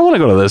up. I don't want to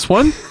go to this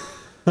one.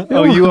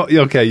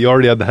 Okay, you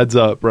already had the heads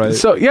up, right?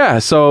 So, yeah,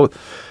 so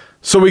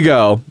we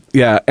go.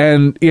 Yeah,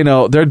 and, you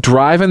know, they're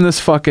driving this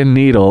fucking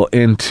needle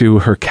into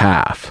her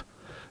calf.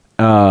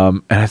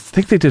 And I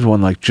think they did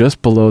one like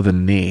just below the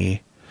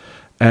knee,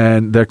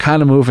 and they're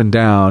kind of moving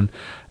down,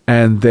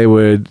 and they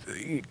would,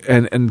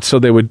 and so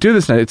they would do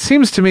this. Now it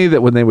seems to me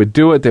that when they would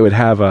do it, they would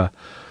have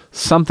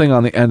something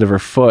on the end of her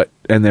foot,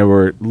 and they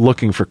were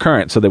looking for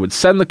current. So they would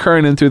send the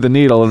current in through the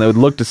needle, and they would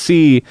look to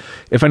see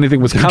if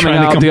anything was coming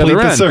out the other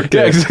end. Circuit.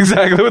 Yeah,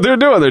 exactly what they're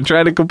doing. They're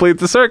trying to complete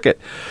the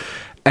circuit.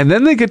 And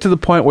then they get to the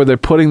point where they're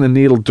putting the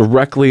needle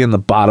directly in the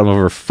bottom of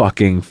her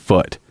fucking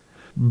foot.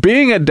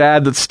 Being a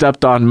dad that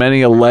stepped on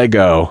many a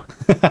Lego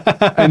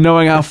and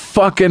knowing how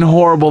fucking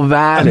horrible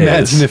that is.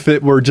 Imagine if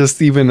it were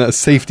just even a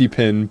safety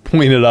pin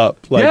pointed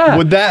up. Like,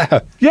 would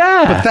that?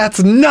 Yeah. But that's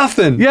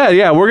nothing.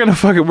 Yeah. We're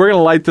gonna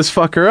light this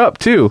fucker up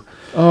too.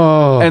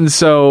 Oh. And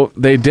so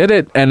they did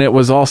it, and it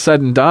was all said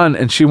and done.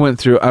 And she went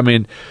through. I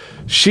mean,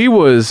 she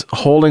was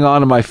holding on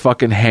to my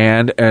fucking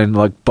hand and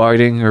like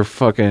biting her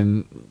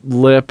fucking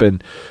lip,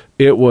 and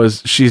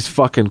she's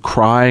fucking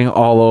crying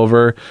all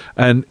over.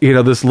 And, you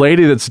know, this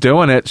lady that's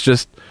doing it's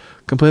just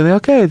completely,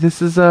 okay,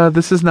 this is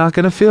not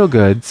going to feel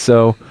good.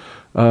 So,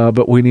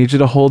 but we need you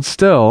to hold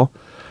still.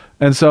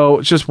 And so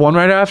it's just one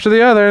right after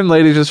the other, and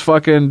lady just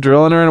fucking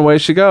drilling her, and away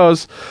she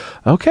goes.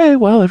 Okay,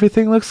 well,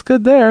 everything looks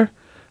good there.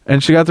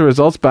 And she got the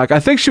results back.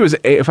 I think she was,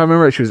 if I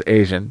remember right, she was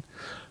Asian.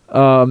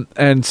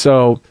 And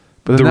so,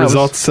 but the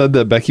results said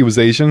that Becky was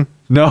Asian?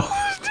 No,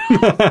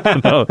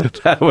 no,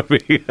 that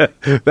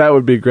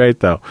would be great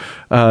though.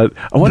 I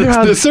wonder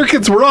how the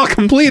circuits were all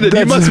completed.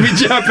 He must be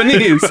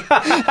Japanese.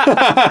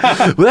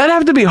 Well, that'd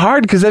have to be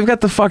hard because they've got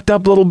the fucked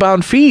up little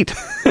bound feet.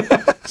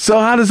 So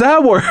how does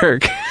that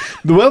work?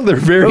 Well, they're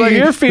very like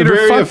your feet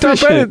are fucked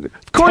efficient. up.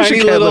 Of course, tiny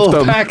you can't little lift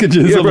them.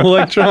 Packages of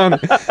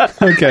electronic.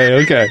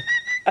 Okay.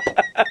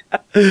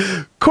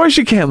 Of course,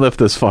 you can't lift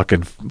this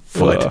fucking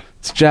foot.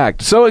 It's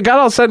jacked. So it got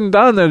all said and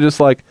done. They're just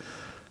like,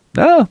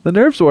 no, the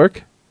nerves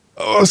work.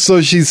 Oh,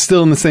 so she's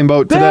still in the same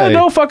boat today? Yeah,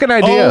 no fucking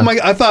idea. Oh my!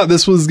 I thought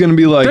this was going to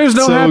be like there's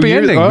no happy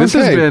ending. Okay. This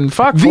has been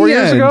 4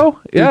 years ago.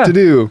 Yeah, to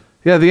do.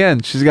 Yeah, the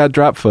end. She's got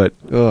drop foot.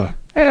 Ugh.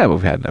 Yeah,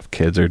 we've had enough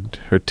kids.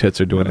 Her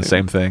tits are doing the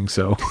same thing.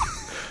 So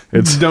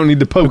it's don't need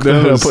to poke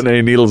those. Not putting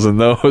any needles in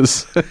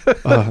those.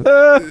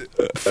 The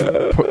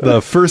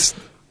first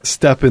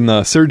step in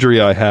the surgery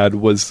I had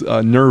was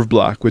a nerve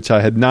block, which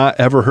I had not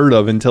ever heard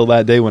of until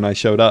that day when I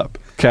showed up.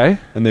 Okay,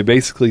 and they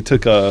basically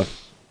took an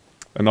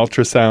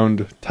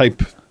ultrasound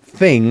type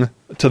thing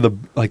to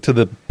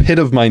the pit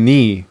of my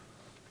knee,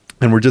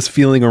 and we're just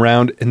feeling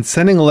around and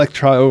sending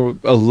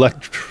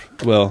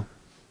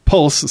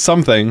pulse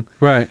something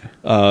right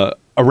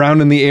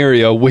around in the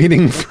area,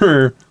 waiting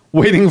for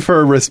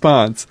a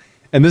response.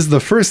 And this is the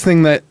first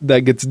thing that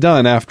gets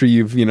done after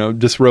you've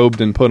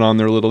disrobed and put on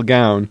their little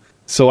gown.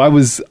 So I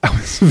was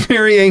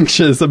very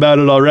anxious about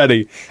it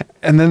already.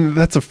 And then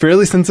that's a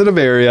fairly sensitive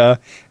area,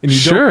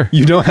 and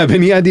you don't have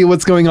any idea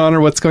what's going on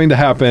or what's going to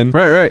happen.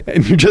 Right.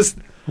 And you're just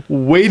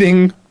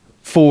waiting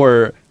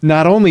for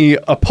not only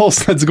a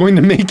pulse that's going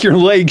to make your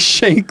leg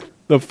shake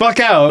the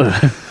fuck out,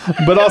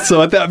 but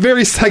also at that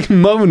very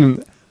second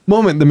moment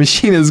the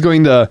machine is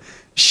going to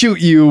shoot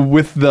you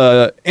with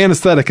the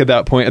anesthetic at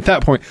that point.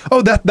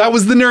 Oh, that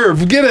was the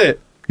nerve. Get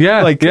it?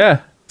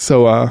 Yeah.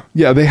 So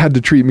they had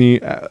to treat me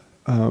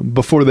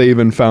before they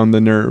even found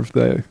the nerve.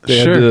 They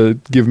had to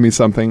give me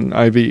something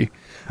IV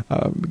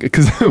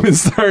because I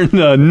was starting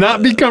to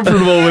not be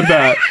comfortable with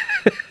that.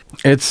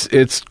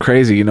 It's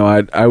crazy. You know,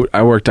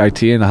 I worked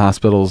IT in the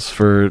hospitals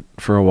for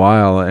a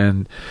while,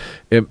 and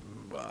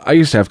I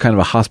used to have kind of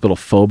a hospital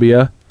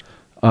phobia.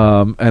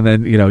 And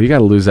then, you know, you got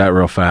to lose that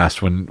real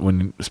fast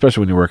when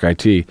especially when you work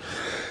IT,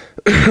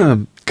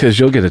 because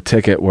you'll get a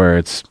ticket where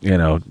it's, you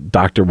know,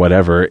 doctor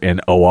whatever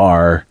in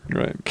OR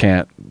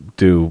can't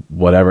do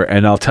whatever.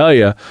 And I'll tell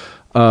you,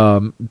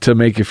 to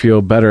make you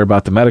feel better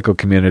about the medical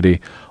community,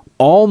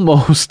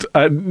 almost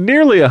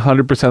nearly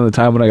 100% of the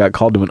time when I got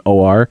called to an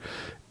OR,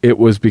 it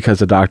was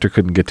because a doctor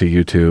couldn't get to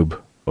YouTube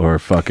or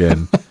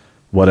fucking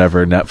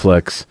whatever,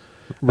 Netflix.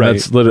 Right.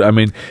 That's literally, I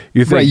mean,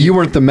 you think you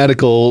weren't the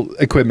medical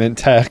equipment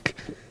tech.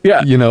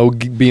 Yeah. You know,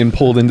 being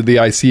pulled into the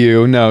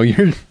ICU. No,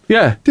 you're.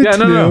 Yeah.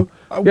 No.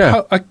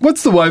 Yeah.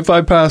 What's the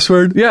Wi-Fi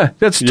password? Yeah,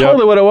 that's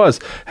totally what it was.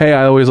 Hey,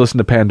 I always listen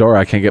to Pandora.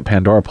 I can't get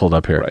Pandora pulled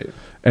up here. Right.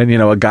 And, you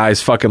know, a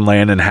guy's fucking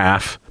laying in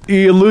half.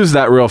 You lose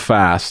that real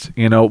fast.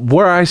 You know,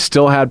 where I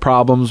still had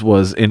problems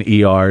was in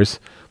ERs.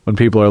 When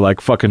people are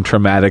like fucking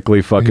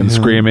traumatically fucking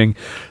screaming.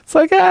 It's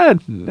like, I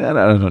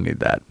don't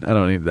need that. I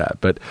don't need that.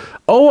 But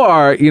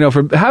OR, you know,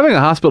 for having a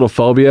hospital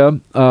phobia,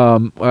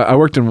 I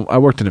worked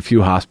in a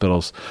few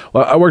hospitals.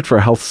 Well, I worked for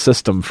a health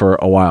system for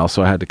a while,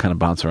 so I had to kind of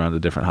bounce around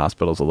to different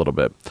hospitals a little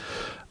bit.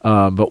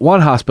 But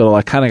one hospital,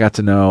 I kind of got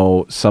to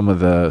know some of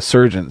the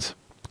surgeons.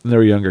 They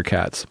were younger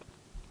cats.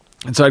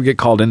 And so I'd get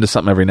called into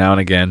something every now and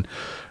again.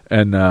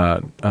 And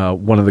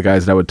one of the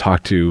guys that I would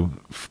talk to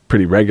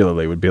pretty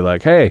regularly would be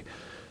like, hey,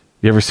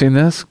 you ever seen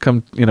this?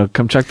 Come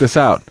check this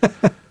out.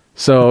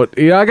 So,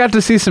 I got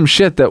to see some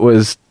shit that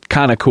was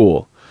kind of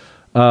cool,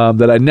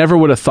 that I never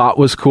would have thought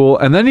was cool.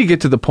 And then you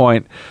get to the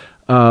point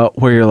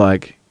where you're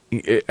like,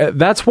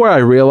 that's where I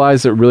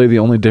realized that really the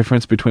only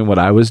difference between what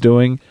I was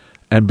doing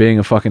and being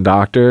a fucking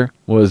doctor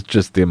was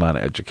just the amount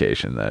of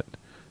education that,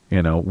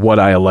 you know, what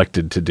I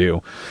elected to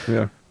do.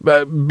 Yeah.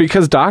 But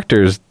because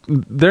doctors,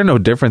 they're no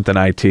different than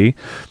IT.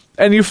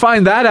 And you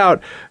find that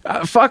out,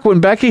 when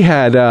Becky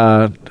had,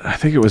 I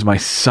think it was my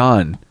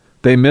son,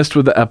 they missed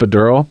with the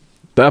epidural.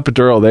 The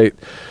epidural,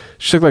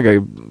 she took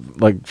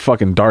like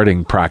fucking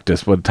darting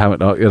practice by the time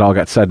it all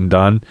got said and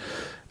done.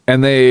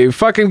 And they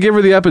fucking give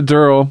her the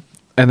epidural,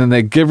 and then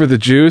they give her the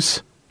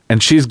juice,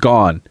 and she's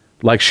gone.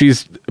 Like,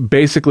 she's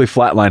basically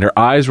flatlined. Her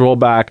eyes roll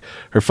back,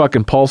 her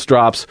fucking pulse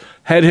drops,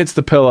 head hits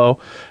the pillow,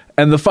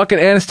 and the fucking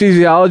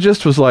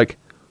anesthesiologist was like,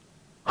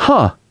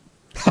 huh.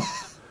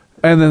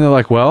 And then they're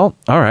like, well,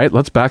 all right,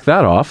 let's back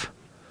that off.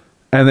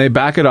 And they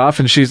back it off,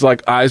 and she's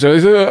like, eyes are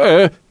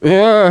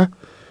yeah.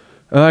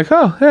 I'm like,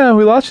 oh, yeah,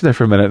 we lost you there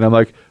for a minute. And I'm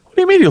like, what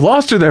do you mean you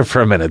lost her there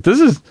for a minute?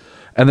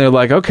 And they're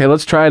like, okay,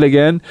 let's try it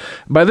again.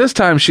 By this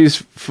time, she's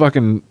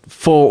fucking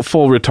full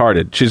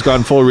retarded. She's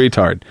gone full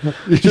retard.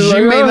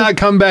 She may not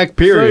come back,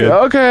 period.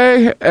 Like,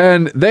 okay.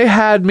 And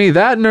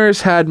that nurse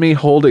had me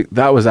holding,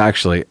 that was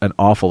actually an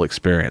awful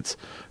experience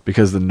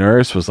because the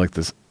nurse was like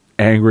this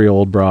angry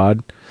old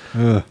broad.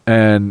 Ugh.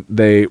 And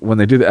when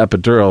they do the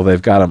epidural, they've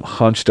got them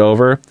hunched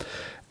over,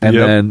 and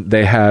then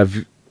they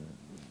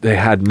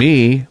had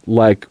me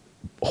like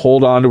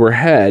hold onto her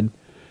head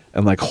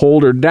and like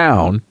hold her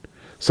down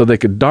so they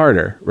could dart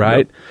her,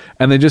 right? Yep.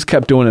 And they just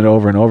kept doing it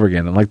over and over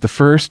again. And like the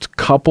first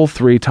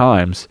 3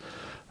 times,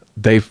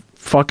 they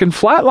fucking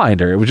flatlined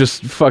her. It was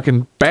just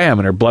fucking bam,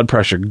 and her blood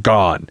pressure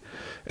gone,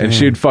 and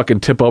she'd fucking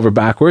tip over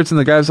backwards. And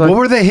the guy's like, "What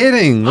were they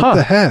hitting? What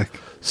the heck?"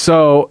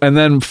 So, and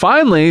then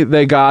finally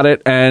they got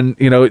it, and,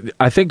 you know,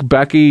 I think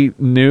Becky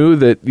knew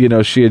that, you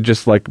know, she had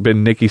just, like,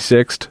 been Nikki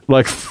Sixth,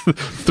 like,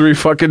 3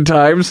 fucking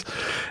times,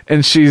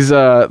 and she's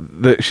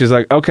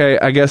like, okay,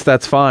 I guess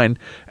that's fine,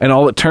 and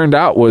all it turned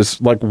out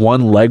was, like,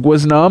 one leg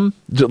was numb,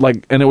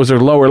 and it was her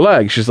lower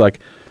leg. She's like,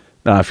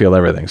 no, I feel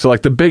everything. So,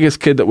 like, the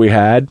biggest kid that we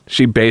had,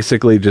 she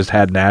basically just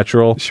had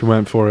natural. She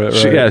went for it,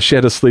 right? She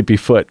had a sleepy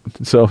foot,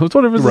 so it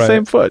was the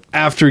same foot.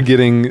 After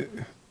getting...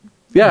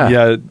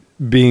 Yeah,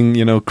 being,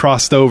 you know,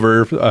 crossed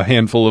over a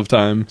handful of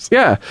times.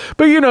 Yeah.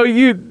 But, you know,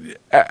 you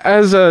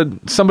as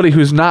somebody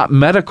who's not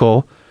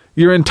medical,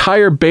 your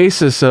entire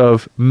basis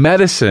of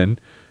medicine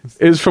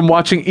is from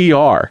watching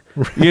ER,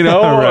 you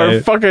know, right.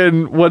 Or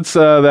fucking, what's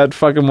that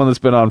fucking one that's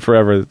been on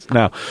forever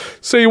now.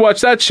 So you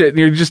watch that shit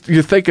and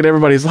you're thinking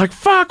everybody's like,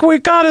 fuck, we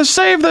gotta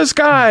save this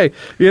guy,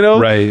 you know?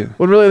 Right.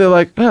 When really they're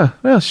like, oh,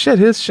 well, shit,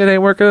 his shit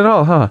ain't working at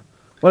all, huh?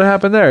 What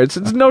happened there? It's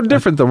no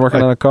different than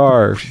working on a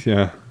car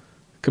or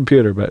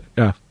computer, but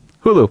yeah.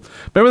 Hulu.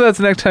 Remember that's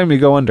the next time you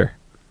go under.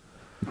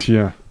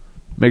 Yeah.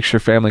 Make sure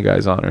Family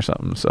Guy's on or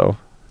something. So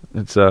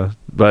It's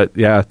but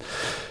yeah,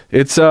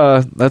 it's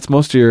that's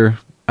most of your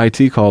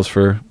IT calls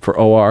for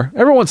OR.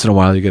 Every once in a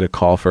while you get a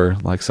call for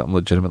like something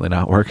legitimately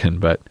not working,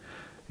 but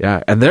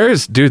yeah. And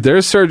there's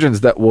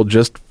surgeons that will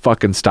just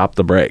fucking stop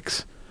the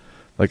brakes.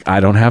 Like, I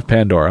don't have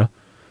Pandora,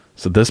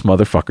 so this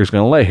motherfucker's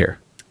gonna lay here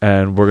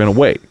and we're gonna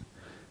wait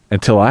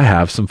until I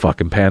have some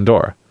fucking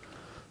Pandora.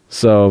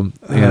 So,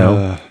 you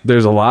know,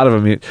 there's a lot of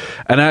them.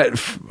 And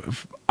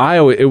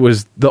it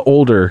was the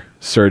older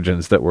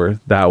surgeons that were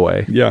that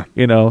way. Yeah.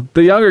 You know,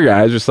 the younger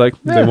guys just like,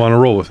 They want to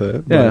roll with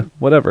it. yeah,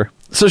 whatever.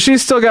 So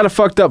she's still got a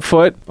fucked up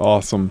foot.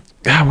 Awesome.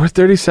 God, we're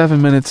 37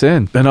 minutes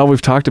in. And all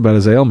we've talked about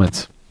is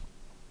ailments.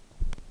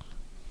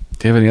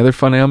 Do you have any other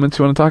fun ailments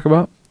you want to talk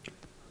about?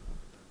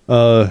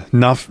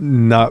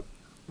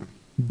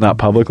 Not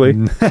publicly?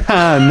 not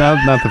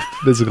the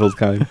physical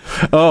kind.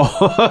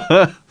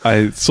 Oh.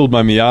 I sold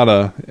my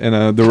Miata,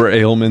 and there were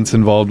ailments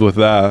involved with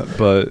that,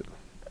 but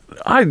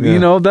You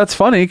know, that's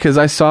funny because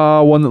I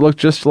saw one that looked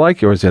just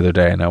like yours the other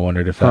day, and I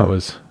wondered if that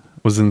was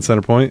it in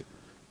Center Point?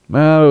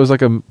 it was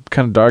like a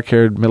kind of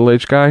dark-haired,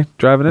 middle-aged guy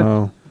driving it.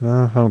 Oh,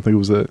 no, I don't think it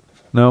was it.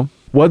 No?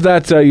 What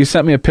that, you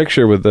sent me a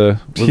picture with the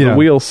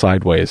wheel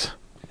sideways.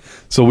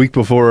 So a week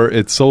before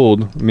it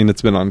sold, I mean,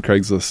 it's been on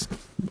Craigslist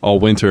all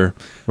winter.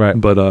 Right.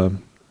 But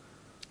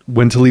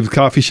went to leave the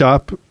coffee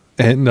shop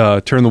and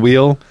turn the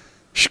wheel.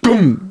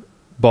 Shkoom!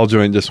 Ball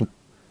joint just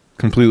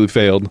completely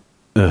failed.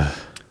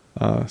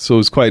 So it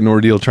was quite an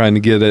ordeal trying to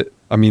get it.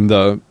 I mean,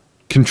 the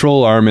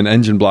control arm and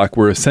engine block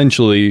were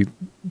essentially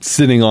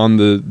sitting on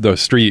the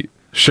street.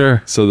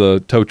 Sure. So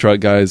the tow truck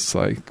guy's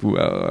like,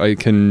 well, I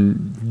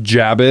can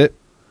jab it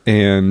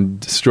and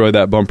destroy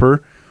that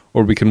bumper,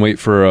 or we can wait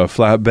for a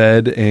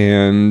flatbed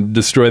and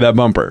destroy that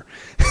bumper.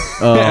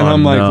 Oh, and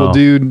I'm like, no. well,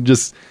 dude,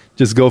 just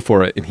go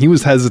for it. And he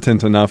was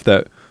hesitant enough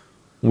that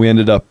we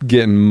ended up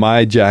getting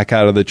my jack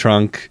out of the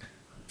trunk,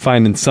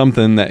 finding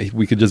something that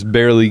we could just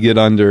barely get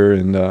under,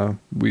 and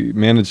we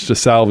managed to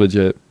salvage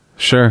it.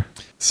 Sure.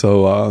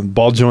 So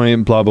ball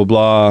joint, blah, blah,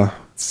 blah,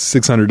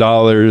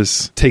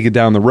 $600, take it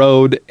down the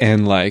road,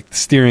 and like the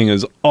steering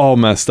is all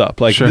messed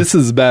up. Like, Sure. This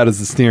is as bad as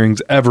the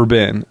steering's ever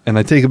been. And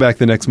I take it back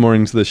the next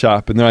morning to the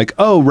shop, and they're like,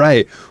 oh,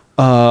 right,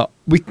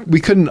 we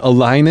couldn't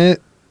align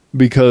it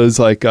because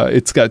like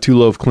it's got too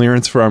low of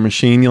clearance for our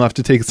machine. You'll have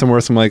to take it somewhere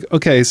else. I'm like,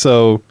 okay,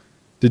 so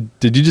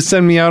did you just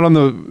send me out on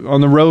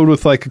the road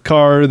with like a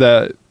car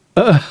that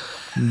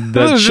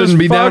was shouldn't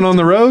be just down fucked. on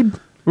the road?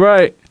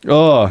 Right.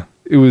 Oh,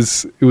 it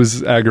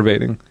was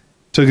aggravating.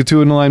 Took it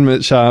to an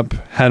alignment shop,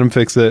 had him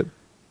fix it.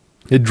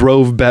 It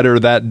drove better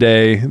that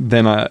day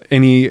than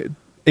any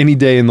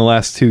day in the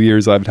last 2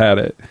 years I've had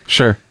it.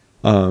 Sure.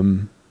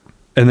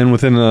 And then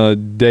within a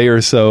day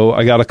or so,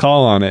 I got a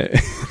call on it.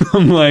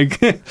 I'm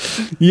like,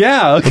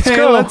 yeah,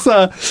 okay,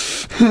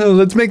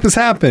 let's make this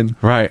happen.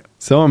 Right.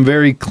 So I'm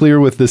very clear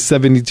with this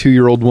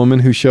 72-year-old woman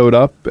who showed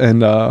up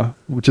and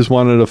just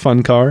wanted a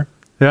fun car.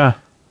 Yeah.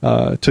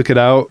 Took it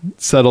out,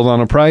 settled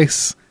on a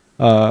price,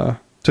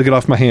 took it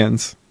off my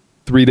hands.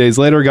 3 days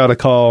later, got a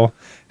call.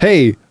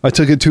 Hey, I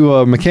took it to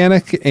a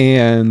mechanic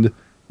and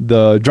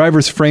the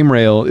driver's frame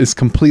rail is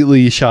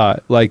completely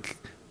shot. Like,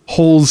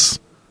 holes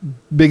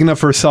big enough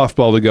for a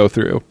softball to go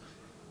through.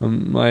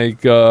 I'm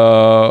like,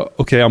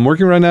 okay, I'm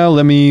working right now.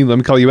 Let me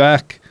call you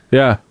back.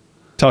 Yeah.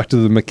 Talk to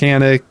the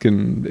mechanic,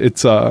 and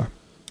it's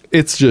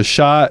just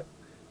shot.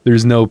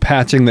 There's no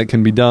patching that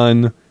can be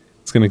done.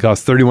 It's going to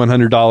cost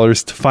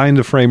 $3,100 to find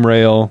a frame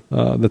rail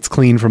that's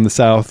clean from the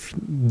south,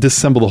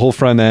 disassemble the whole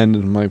front end.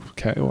 And I'm like,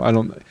 okay, well, I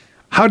don't.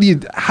 How do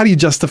you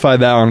justify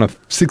that on a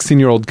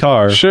 16-year-old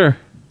car? Sure.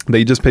 That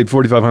you just paid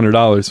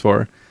 $4,500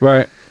 for?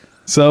 Right.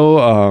 So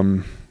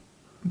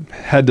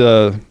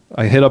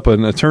I hit up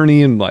an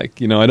attorney and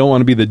like, I don't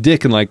want to be the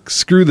dick and like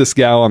screw this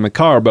gal on the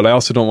car, but I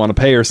also don't want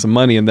to pay her some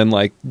money and then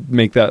like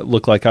make that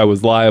look like I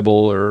was liable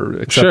or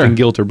accepting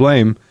guilt or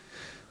blame.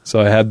 So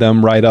I had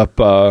them write up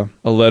a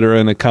letter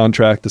and a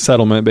contract, a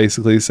settlement,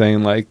 basically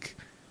saying like,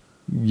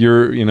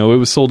 it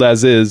was sold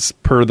as is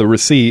per the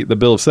receipt, the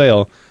bill of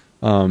sale.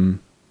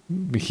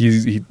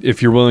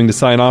 If you're willing to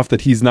sign off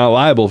that he's not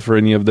liable for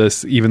any of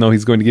this, even though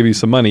he's going to give you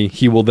some money,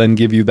 he will then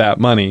give you that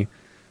money.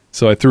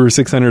 So I threw her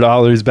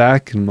 $600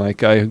 back, and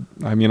like I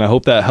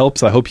hope that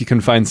helps. I hope you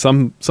can find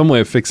some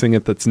way of fixing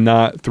it that's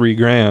not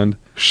 $3,000.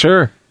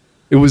 Sure.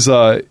 It was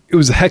a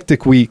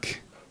hectic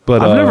week,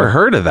 but I've never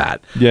heard of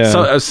that. Yeah.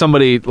 So,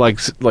 somebody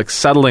like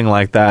settling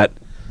like that.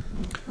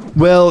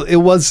 Well, it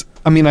was.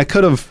 I mean, I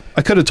could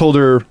have told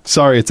her,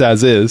 sorry, it's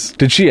as is.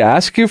 Did she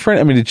ask you for it?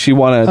 I mean, did she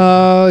want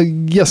to?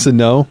 Yes and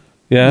no.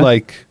 Yeah.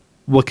 Like,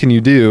 what can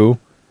you do?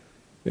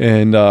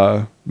 And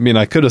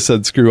I could have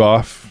said screw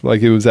off,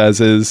 like it was as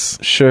is.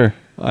 Sure.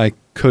 I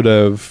could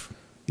have,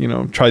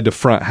 tried to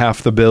front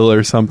half the bill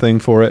or something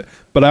for it.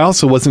 But I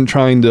also wasn't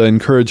trying to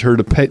encourage her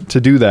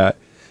to do that,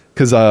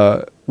 because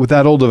with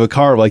that old of a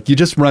car, like you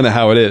just run it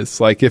how it is.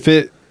 Like if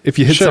you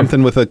hit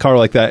something with a car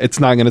like that, it's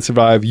not going to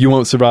survive. You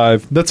won't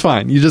survive. That's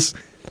fine.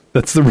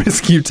 That's the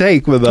risk you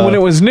take with when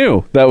it was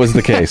new. That was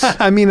the case.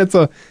 I mean, it's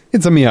a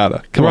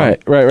Miata. Come on.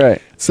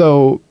 Right.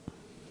 So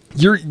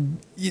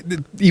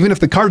even if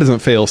the car doesn't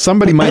fail,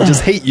 somebody might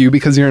just hate you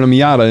because you're in a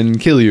Miata and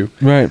kill you.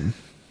 Right.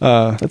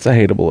 That's a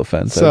hateable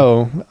offense.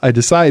 So I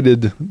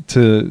decided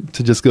to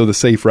just go the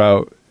safe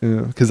route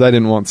because I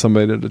didn't want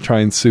somebody to try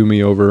and sue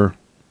me over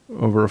a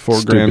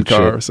 $4,000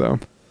 car. Shit. So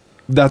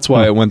that's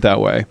why it went that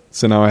way.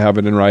 So now I have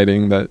it in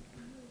writing that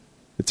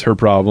it's her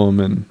problem,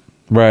 and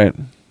right.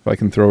 if I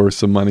can throw her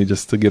some money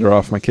just to get her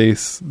off my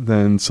case,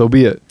 then so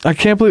be it. I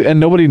can't believe, and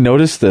nobody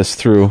noticed this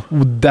through.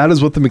 That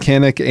is what the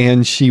mechanic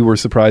and she were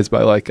surprised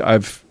by. Like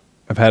I've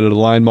had it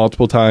aligned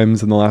multiple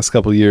times in the last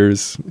couple of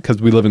years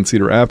because we live in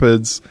Cedar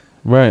Rapids.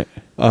 Right.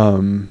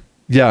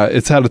 Yeah,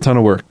 it's had a ton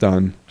of work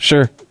done.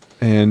 Sure.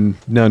 And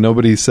no,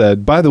 nobody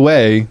said, by the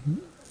way,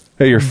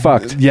 hey, you're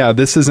fucked. Yeah,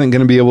 this isn't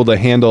going to be able to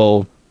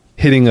handle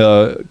hitting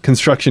a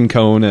construction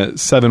cone at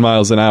 7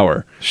 miles an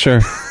hour.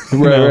 Sure.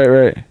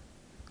 Right.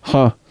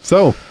 Huh.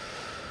 So,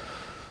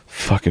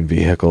 fucking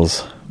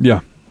vehicles.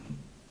 Yeah.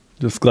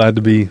 Just glad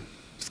to be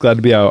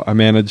out. I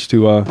managed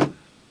to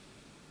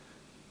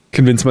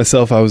convince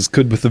myself I was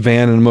good with the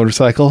van and a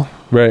motorcycle.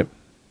 Right.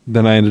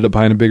 Then I ended up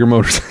buying a bigger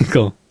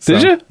motorcycle. So,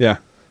 did you? Yeah.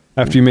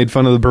 After you made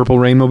fun of the purple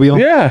Rainmobile?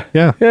 Yeah.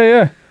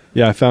 Yeah.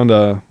 Yeah, I found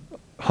a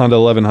Honda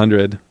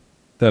 1100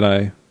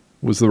 that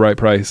was the right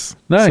price.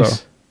 Nice.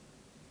 So,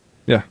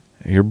 yeah.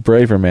 You're a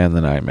braver man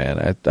than I,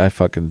 man. I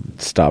fucking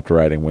stopped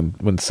riding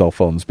when cell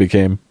phones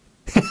became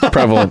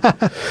prevalent.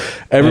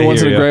 Every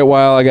once in a great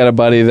while, I got a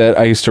buddy that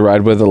I used to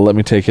ride with that'll let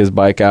me take his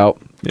bike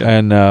out.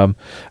 Yeah.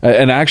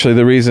 And actually,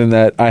 the reason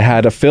that I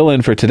had a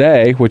fill-in for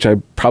today, which I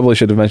probably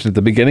should have mentioned at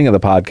the beginning of the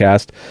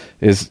podcast,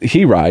 is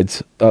he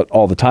rides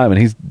all the time,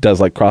 and he does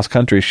like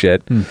cross-country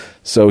shit.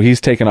 So he's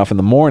taking off in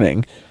the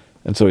morning,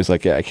 and so he's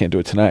like, yeah, I can't do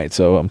it tonight.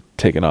 So I'm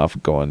taking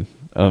off going,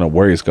 I don't know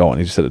where he's going.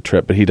 He just had a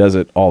trip, but he does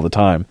it all the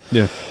time.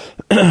 Yeah.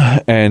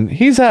 And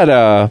he's had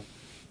a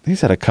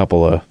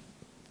couple of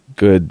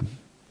good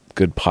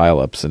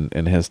pileups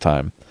in his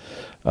time.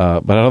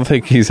 But I don't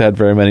think he's had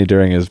very many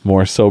during his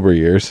more sober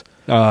years.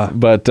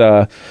 But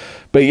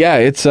yeah,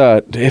 it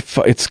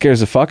scares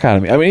the fuck out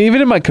of me. I mean,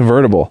 even in my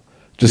convertible,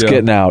 just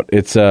getting out,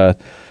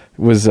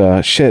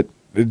 was shit.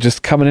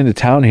 Just coming into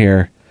town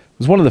here, it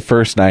was one of the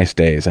first nice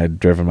days I'd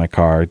driven my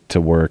car to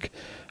work.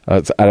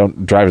 I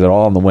don't drive it at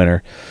all in the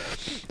winter.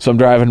 So I'm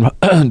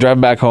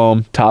driving back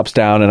home, tops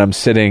down, and I'm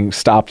sitting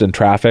stopped in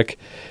traffic,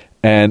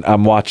 and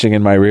I'm watching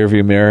in my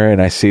rearview mirror,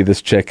 and I see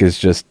this chick is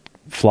just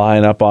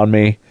flying up on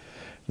me.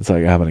 It's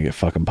like, I'm going to get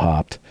fucking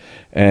popped.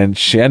 And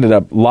she ended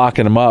up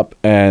locking him up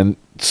and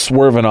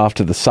swerving off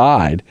to the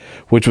side,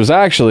 which was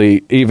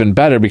actually even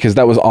better because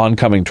that was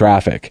oncoming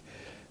traffic.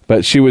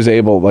 But she was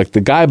able, like,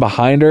 the guy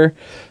behind her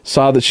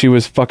saw that she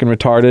was fucking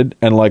retarded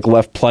and, like,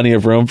 left plenty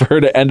of room for her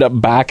to end up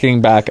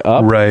backing back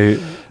up. Right.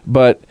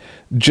 But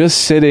just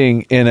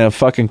sitting in a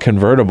fucking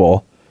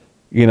convertible,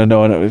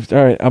 knowing,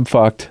 all right, I'm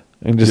fucked.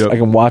 And just, I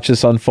can watch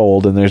this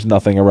unfold and there's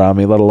nothing around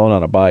me, let alone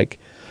on a bike.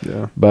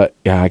 Yeah. But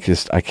yeah, I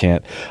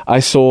can't. I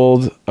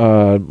sold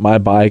my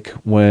bike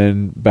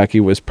when Becky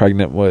was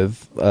pregnant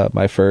with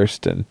my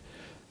first, and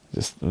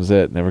just that was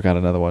it. Never got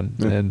another one.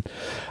 Yeah. And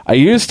I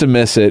used to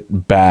miss it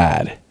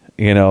bad.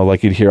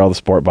 Like you'd hear all the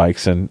sport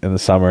bikes in the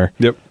summer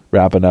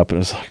wrapping up, and it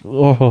was like,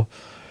 oh,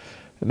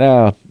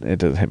 now it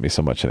doesn't hit me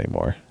so much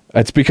anymore.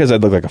 It's because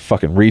I'd look like a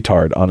fucking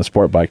retard on a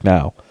sport bike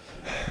now.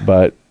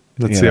 But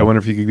let's see. I wonder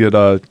if you could get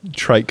a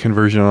trike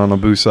conversion on a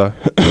Busa.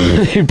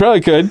 You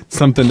probably could.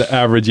 Something to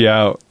average you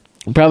out.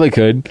 Probably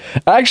could.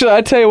 Actually,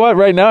 I tell you what.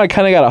 Right now, I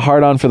kind of got a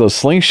hard on for those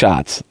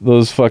slingshots.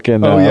 Those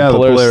fucking the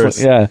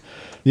Polaris. Yeah,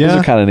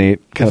 those are kind of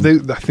neat.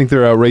 I think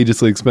they're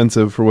outrageously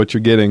expensive for what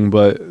you're getting,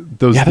 but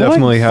those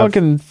definitely like have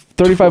fucking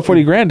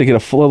 $35-$40 to get a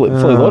fully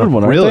loaded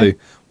one. Aren't really? They?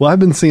 Well, I've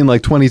been seeing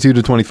like 22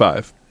 to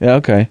 25. Yeah.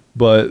 Okay.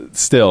 But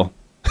still.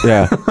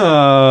 Yeah.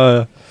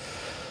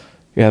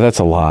 Yeah, that's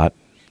a lot.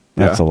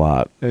 That's a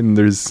lot. And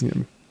there's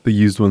the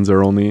used ones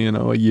are only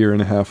a year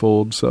and a half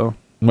old, so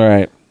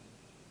right.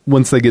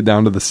 Once they get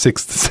down to the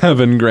 $6,000 to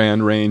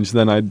 $7,000 range,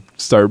 then I'd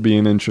start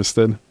being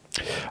interested.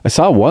 I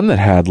saw one that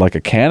had like a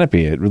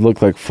canopy. It would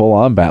look like full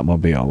on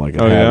Batmobile. Like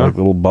it had like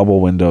little bubble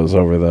windows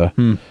over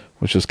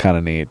which was kind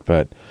of neat.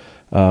 But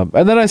and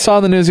then I saw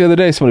in the news the other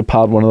day somebody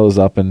piled one of those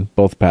up and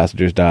both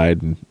passengers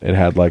died, and it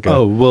had like a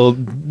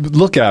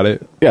look at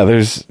it. Yeah,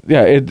 that's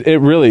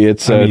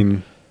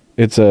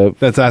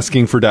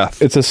asking for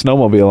death. It's a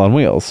snowmobile on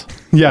wheels.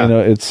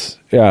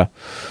 Yeah.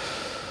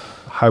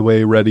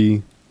 Highway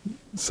ready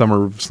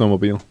summer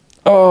snowmobile.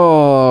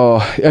 Oh,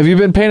 have you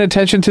been paying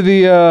attention to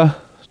the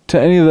to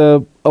any of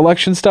the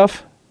election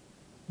stuff?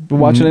 Been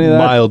watching any of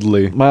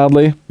that?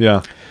 Mildly.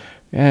 Yeah.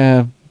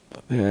 Yeah,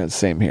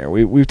 same here.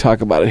 We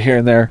talk about it here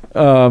and there.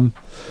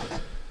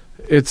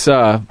 It's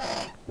do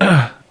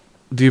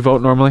you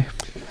vote normally?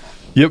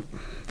 Yep.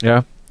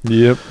 Yeah.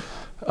 Yep.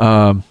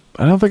 I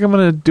don't think I'm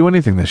going to do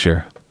anything this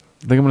year. I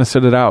think I'm going to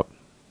sit it out.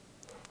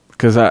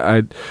 Because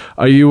are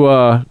you?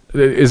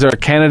 Is there a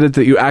candidate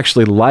that you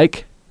actually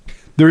like?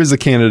 There is a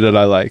candidate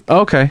I like.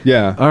 Okay.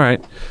 Yeah. All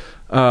right.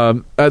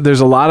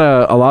 There's a lot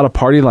of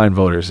party line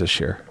voters this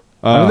year.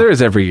 I mean, there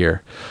is every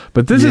year,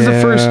 but this is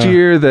the first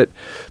year that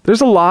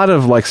there's a lot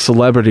of like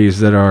celebrities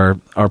that are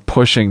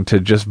pushing to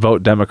just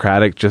vote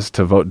Democratic, just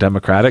to vote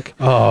Democratic.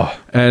 Oh,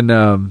 and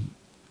I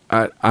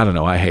don't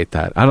know. I hate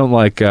that. I don't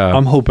like.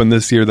 I'm hoping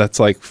this year that's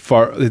like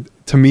far.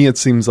 To me, it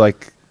seems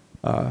like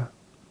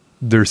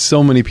there's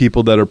so many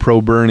people that are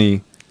pro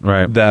Bernie,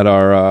 right? That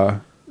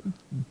are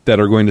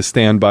going to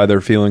stand by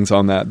their feelings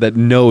on that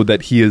know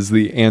that he is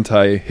the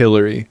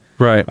anti-Hillary.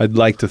 Right. I'd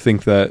like to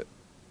think that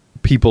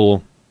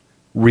people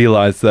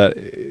realize that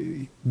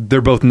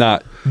they're both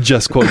not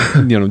just quote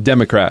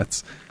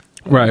Democrats,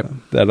 right?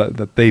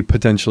 That they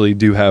potentially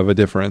do have a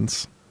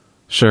difference.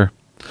 Sure.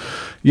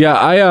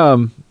 Yeah,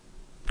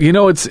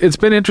 it's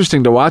been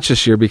interesting to watch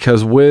this year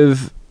because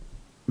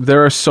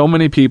there are so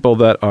many people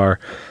that are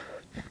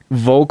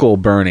vocal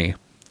Bernie,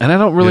 and I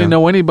don't really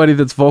know anybody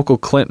that's vocal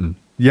Clinton.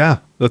 Yeah,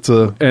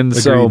 agreed.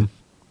 So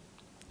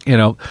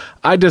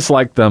I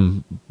dislike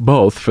them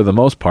both for the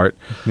most part.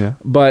 Yeah,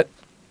 but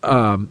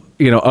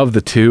of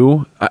the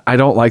two, I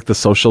don't like the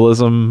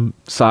socialism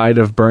side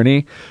of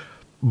Bernie,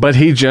 but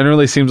he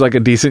generally seems like a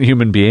decent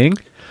human being.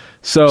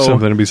 So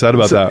something to be said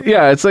about that.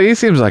 Yeah, it's like he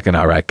seems like an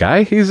all right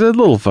guy. He's a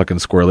little fucking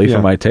squirrely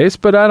for my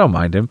taste, but I don't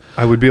mind him.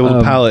 I would be able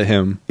to palate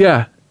him.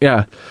 Yeah.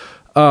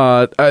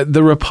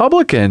 The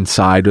Republican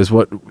side was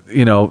what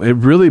it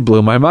really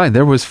blew my mind.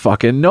 There was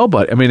fucking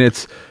nobody. I mean,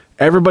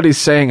 everybody's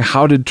saying,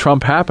 "How did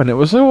Trump happen?" It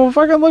was like, well,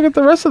 fucking look at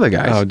the rest of the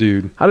guys. Oh,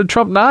 dude, how did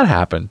Trump not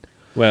happen?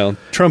 Well,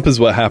 Trump is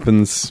what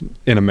happens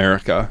in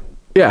America.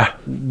 Yeah,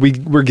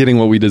 we're getting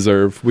what we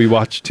deserve. We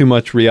watch too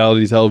much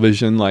reality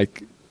television.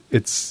 Like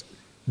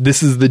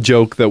this is the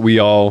joke that we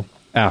all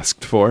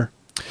asked for.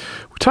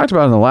 We talked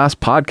about it in the last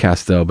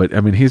podcast, though. But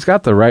I mean, he's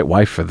got the right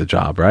wife for the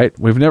job, right?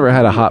 We've never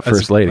had a hot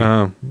first lady.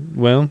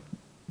 Well,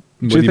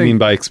 what do you mean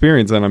by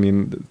experience? Then I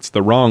mean it's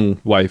the wrong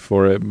wife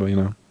for it,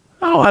 but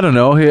Oh, I don't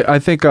know. I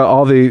think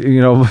all the,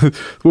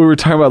 what we were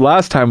talking about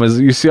last time was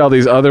you see all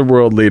these other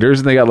world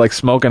leaders and they got like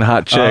smoking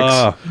hot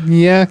chicks.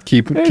 Yeah,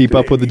 keep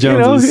up with the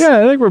Joneses.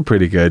 Yeah, I think we're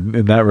pretty good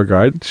in that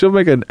regard. She'll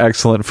make an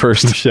excellent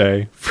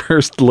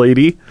first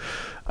lady.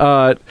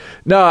 No,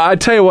 I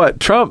tell you what,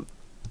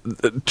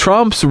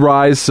 Trump's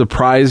rise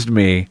surprised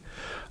me,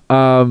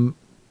 and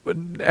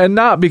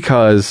not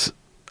because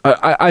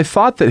I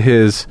thought that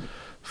his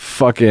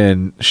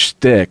fucking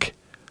shtick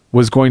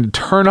was going to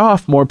turn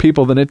off more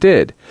people than it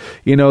did.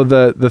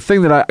 The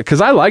thing that because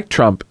I liked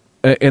Trump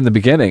in the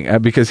beginning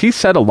because he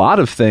said a lot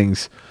of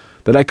things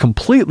that I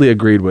completely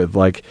agreed with.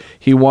 Like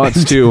he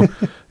wants to,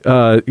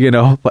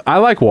 I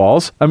like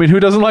walls. I mean, who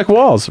doesn't like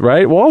walls,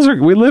 right?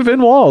 We live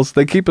in walls.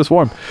 They keep us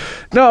warm.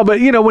 No,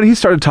 but when he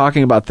started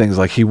talking about things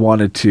like he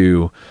wanted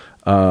to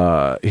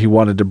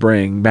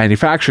bring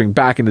manufacturing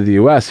back into the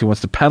U.S. He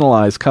wants to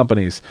penalize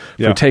companies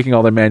for taking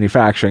all their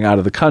manufacturing out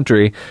of the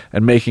country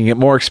and making it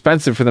more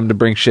expensive for them to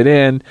bring shit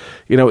in.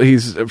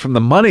 He's from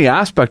the money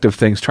aspect of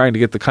things trying to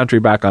get the country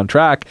back on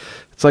track.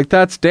 It's like,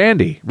 that's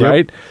dandy,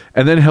 right?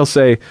 And then he'll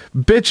say,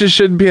 bitches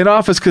shouldn't be in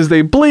office because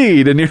they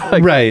bleed. And you're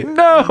like, right.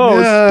 No,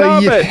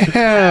 stop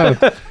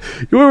it.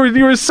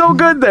 You were so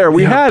good there.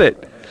 We had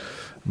it.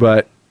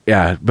 But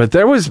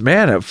there was,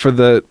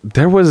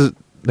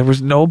 there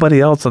was nobody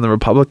else on the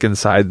Republican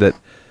side that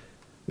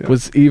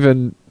was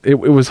even. It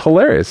was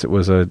hilarious. It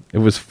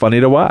was funny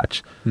to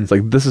watch. It's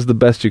like, this is the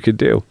best you could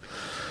do.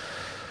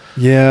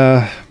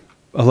 Yeah,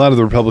 a lot of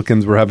the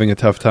Republicans were having a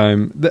tough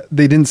time.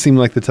 They didn't seem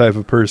like the type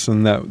of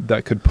person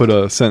that could put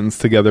a sentence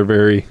together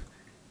very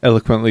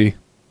eloquently.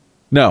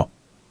 No,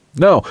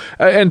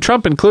 and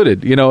Trump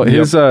included. We were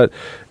talking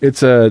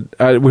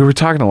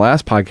the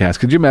last podcast.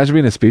 Could you imagine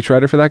being a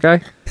speechwriter for that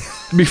guy?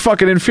 It'd be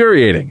fucking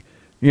infuriating.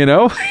 He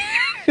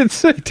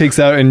takes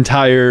out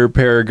entire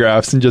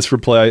paragraphs and just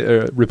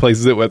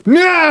replaces it with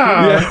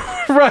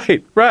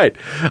right.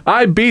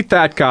 I beat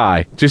that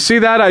guy. Did you see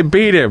that? I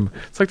beat him.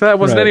 It's like that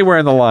wasn't anywhere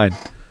in the line.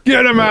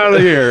 Get him out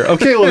of here.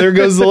 Okay, well, there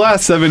goes the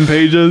last 7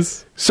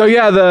 pages. So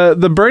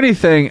the Bernie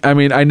thing, I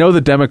mean, I know the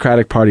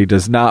Democratic Party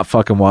does not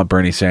fucking want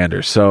Bernie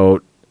Sanders.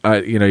 So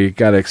you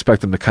got to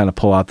expect them to kind of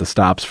pull out the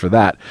stops for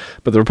that.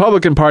 But the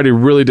Republican Party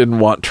really didn't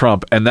want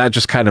Trump, and that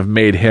just kind of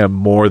made him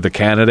more the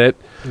candidate.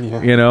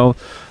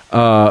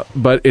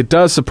 But it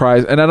does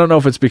surprise, and I don't know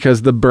if it's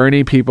because the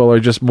Bernie people are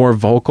just more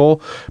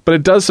vocal, but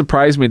it does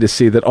surprise me to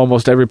see that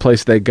almost every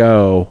place they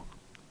go,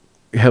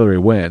 Hillary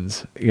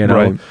wins,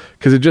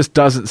 because it just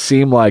doesn't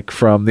seem like,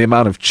 from the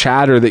amount of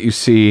chatter that you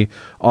see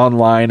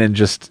online and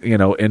just,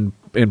 in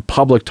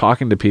public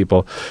talking to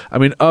people. I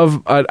mean,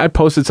 I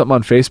posted something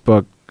on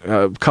Facebook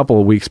a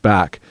couple of weeks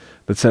back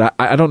that said,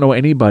 I don't know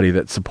anybody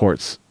that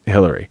supports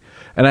Hillary.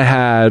 And I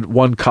had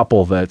one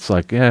couple that's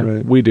like,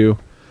 we do.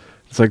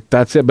 It's like,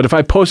 that's it. But if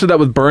I posted that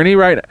with Bernie,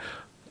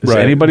 does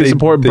anybody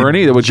support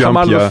Bernie? That would come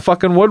out of the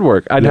fucking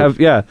woodwork. I'd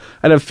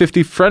have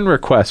 50 friend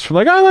requests from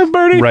like, I love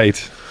Bernie.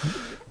 Right.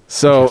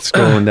 So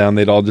scrolling down,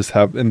 they'd all just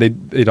have, and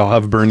they'd all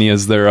have Bernie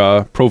as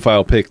their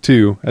profile pic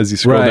too. As you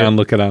scroll down,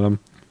 looking at them.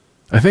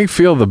 I think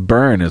 "Feel the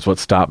Burn" is what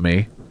stopped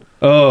me.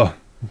 Oh,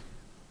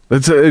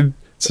 it's a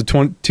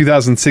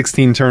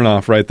 2016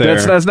 turnoff right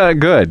there. That's not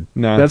good.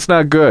 No, that's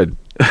not good.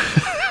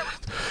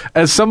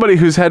 as somebody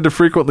who's had to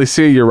frequently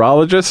see a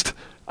urologist,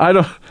 I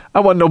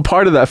want no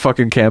part of that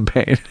fucking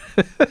campaign.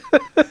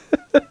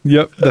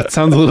 Yep, that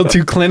sounds a little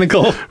too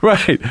clinical.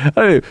 Right.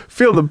 I mean,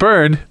 feel the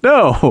burn.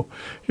 No,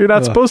 you're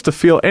not supposed to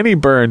feel any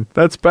burn.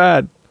 That's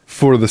bad.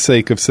 For the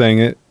sake of saying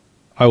it,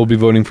 I will be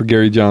voting for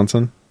Gary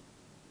Johnson.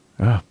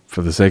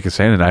 For the sake of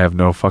saying it, I have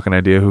no fucking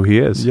idea who he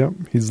is. Yep,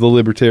 he's the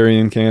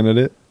Libertarian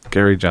candidate.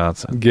 Gary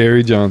Johnson.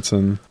 Gary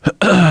Johnson.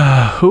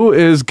 Who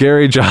is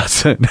Gary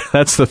Johnson?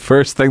 That's the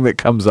first thing that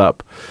comes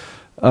up.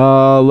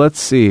 Let's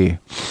see.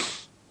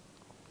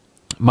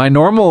 My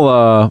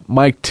normal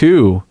Mike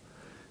 2,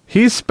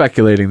 he's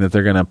speculating that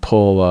they're going to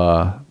pull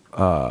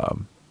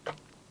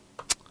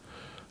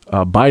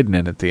Biden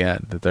in at the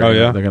end. That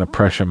they're going to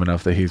pressure him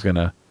enough that he's going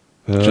to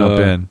jump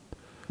in.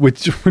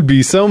 Which would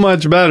be so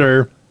much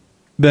better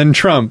than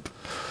Trump.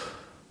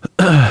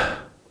 Let's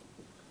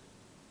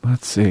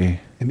see.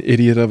 An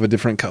idiot of a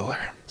different color.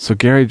 So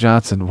Gary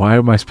Johnson, why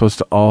am I supposed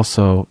to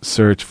also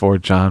search for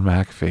John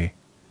McAfee?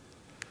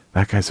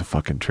 That guy's a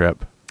fucking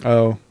trip.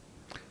 Oh.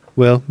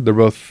 Well, they're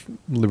both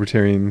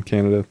Libertarian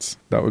candidates.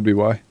 That would be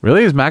why.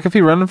 Really? Is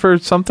McAfee running for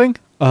something?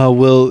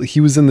 Well, he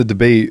was in the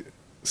debate,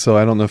 so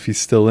I don't know if he's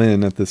still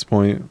in at this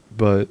point,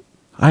 but...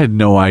 I had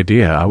no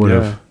idea. I would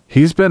have...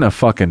 He's been a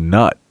fucking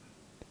nut.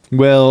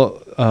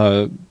 Well,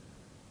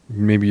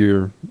 maybe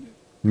you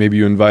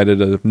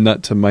invited a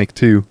nut to Mike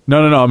too.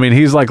 No. I mean,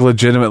 he's like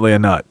legitimately a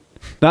nut.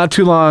 Not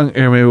too long,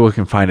 or maybe we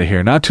can find it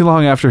here. Not too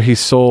long after he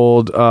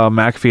sold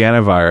McAfee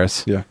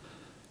antivirus,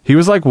 he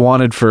was like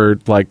wanted for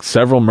like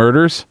several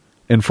murders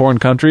in foreign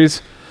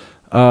countries.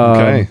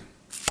 Okay.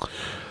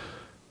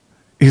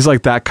 He's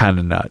like that kind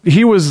of nut.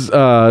 He was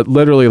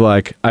literally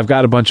like, I've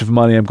got a bunch of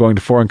money. I'm going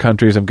to foreign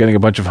countries. I'm getting a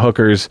bunch of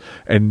hookers,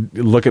 and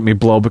look at me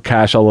blow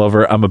cash all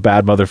over. I'm a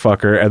bad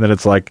motherfucker. And then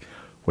it's like,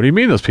 what do you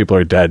mean those people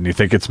are dead and you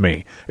think it's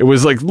me? It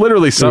was like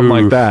literally something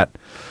like that.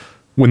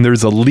 When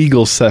there's a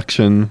legal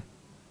section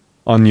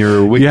on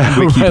your wiki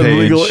page.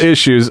 Legal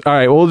issues. All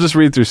right, we'll just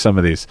read through some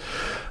of these.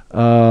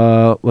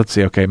 Let's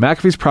see. Okay.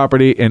 McAfee's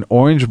property in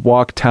Orange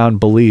Walk Town,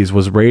 Belize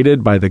was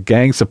raided by the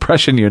gang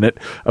suppression unit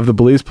of the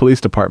Belize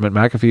Police Department.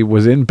 McAfee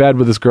was in bed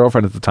with his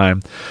girlfriend at the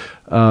time,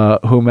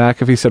 who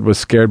McAfee said was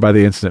scared by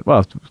the incident.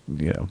 Well,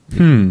 you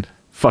know,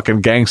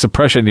 fucking gang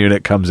suppression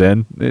unit comes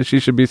in. She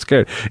should be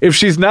scared. If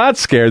she's not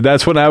scared,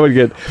 that's when I would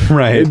get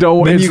right.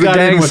 Don't. Then you got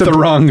in with the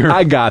wrong.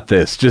 I got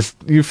this. Just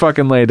you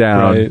fucking lay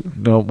down.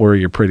 Right. Don't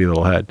worry your pretty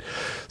little head.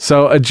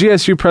 So a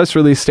GSU press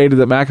release stated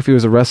that McAfee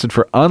was arrested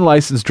for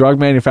unlicensed drug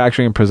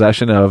manufacturing and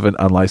possession of an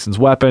unlicensed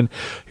weapon.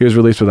 He was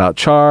released without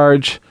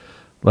charge.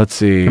 Let's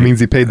see. It means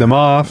he paid them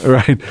off.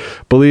 Right.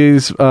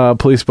 Belize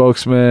police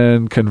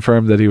spokesman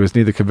confirmed that he was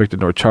neither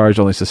convicted nor charged,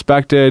 only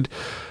suspected.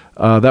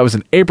 That was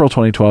in April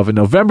 2012. In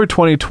November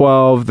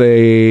 2012,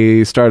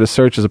 they started a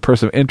search as a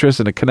person of interest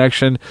in a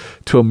connection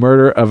to a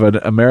murder of an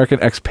American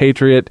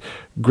expatriate,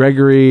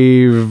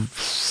 Gregory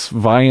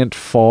Viant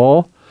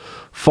Fall.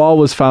 Fall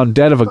was found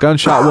dead of a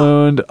gunshot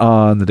wound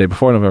on the day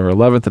before, November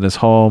 11th, in his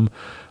home.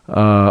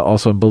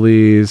 Also in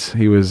Belize,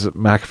 he was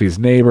McAfee's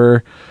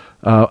neighbor.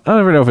 I don't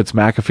ever know if it's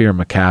McAfee or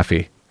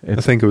McAfee. I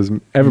think it was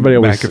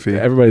McAfee.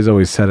 Everybody's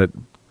always said it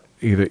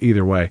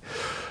either way.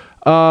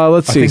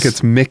 Let's see. I think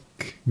it's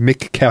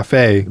Mick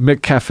Cafe.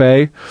 Mick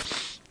Cafe.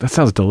 That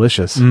sounds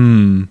delicious.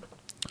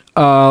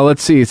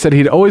 Let's see. It said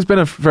he'd always been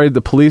afraid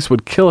the police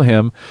would kill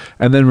him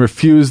and then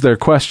refuse their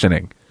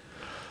questioning.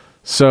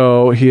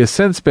 So he has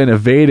since been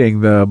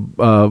evading the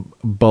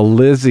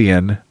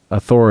Belizean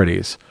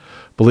authorities.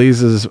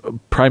 Belize's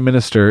Prime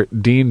Minister,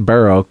 Dean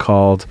Barrow,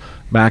 called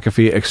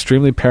McAfee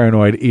extremely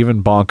paranoid,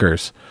 even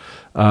bonkers.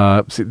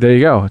 See, there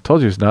you go. I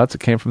told you it was nuts.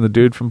 It came from the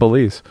dude from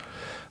Belize.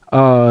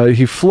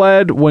 He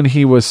fled when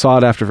he was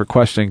sought after for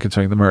questioning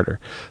concerning the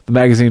murder. The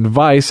magazine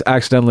Vice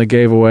accidentally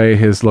gave away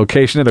his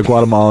location at a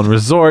Guatemalan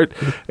resort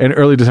in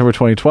early December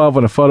 2012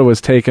 when a photo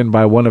was taken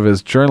by one of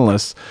his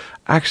journalists.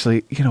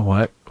 Actually, you know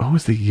what? What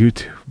was the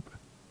YouTube?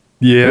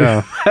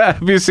 Yeah.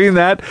 Have you seen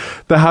that?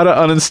 The how to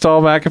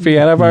uninstall McAfee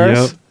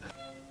antivirus? Yep.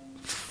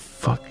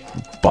 Fuck.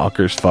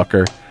 Bonkers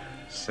fucker.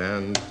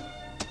 Send.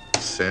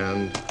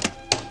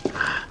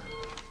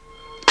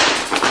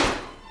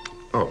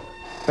 Oh,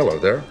 hello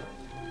there.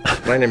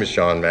 My name is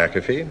John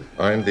McAfee.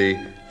 I'm the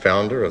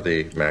founder of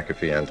the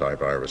McAfee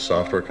Antivirus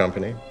Software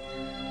Company.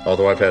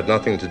 Although I've had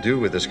nothing to do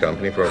with this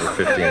company for over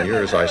 15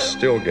 years, I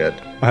still get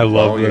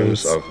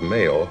volumes of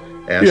mail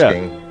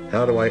asking,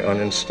 how do I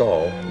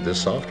uninstall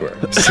this software?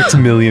 6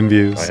 million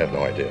views. I have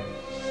no idea.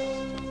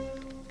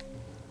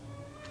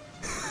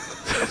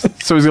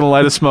 So he's going to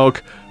light a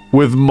smoke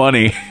with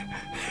money.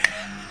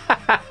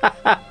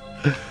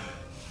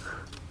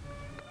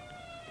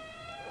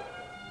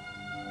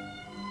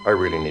 I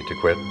really need to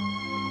quit.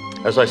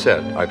 As I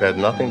said, I've had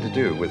nothing to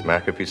do with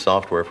McAfee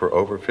software for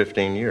over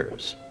 15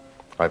 years.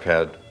 I've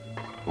had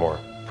more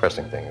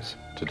pressing things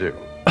to do.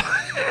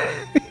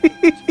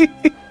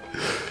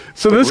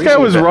 So this guy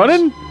was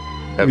running?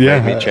 Have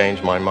made me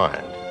change my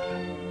mind.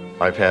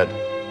 I've had,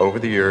 over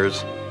the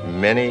years,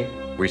 many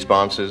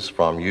responses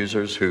from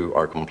users who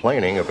are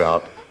complaining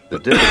about the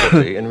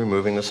difficulty in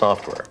removing the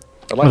software.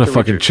 I'd like What a to read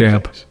fucking you two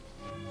champ. things.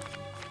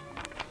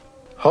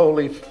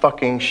 Holy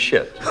fucking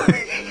shit.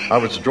 I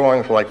was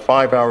drawing for like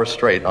 5 hours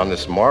straight on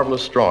this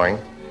marvelous drawing,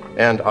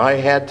 and I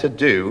had to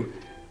do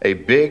a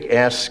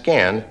big-ass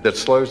scan that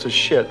slows the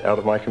shit out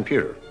of my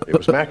computer. It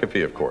was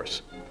McAfee, of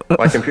course.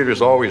 My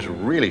computer's always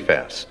really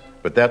fast,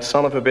 but that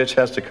son of a bitch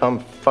has to come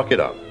fuck it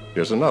up.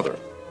 Here's another.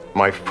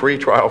 My free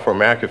trial for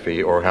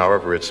McAfee, or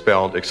however it's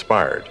spelled,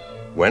 expired.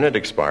 When it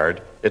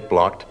expired, it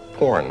blocked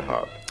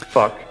Pornhub.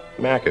 Fuck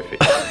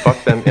McAfee.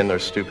 Fuck them in their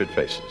stupid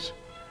faces.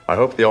 I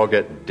hope they all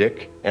get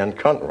dick and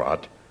cunt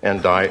rot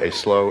and die a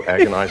slow,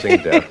 agonizing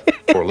death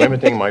for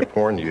limiting my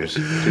porn use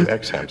to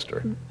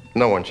X-Hamster.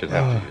 No one should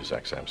have to use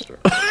X-Hamster.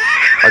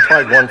 I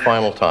tried one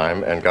final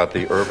time and got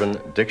the Urban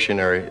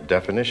Dictionary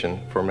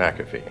definition for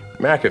McAfee.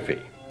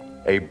 McAfee,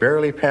 a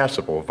barely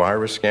passable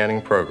virus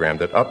scanning program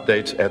that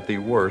updates at the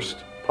worst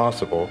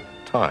possible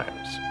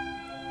times.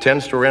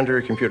 Tends to render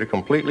your computer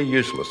completely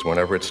useless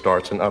whenever it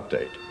starts an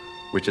update,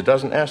 which it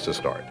doesn't ask to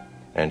start,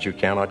 and you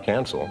cannot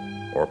cancel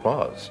or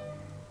pause.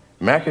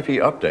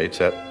 McAfee updates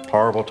at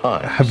horrible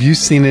times. Have you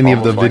seen any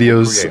of the Almost like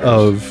videos creators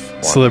of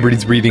want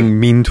celebrities you. reading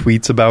mean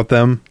tweets about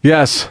them?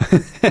 Yes.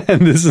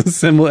 And this is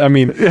similar. I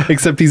mean,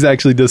 except he's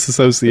actually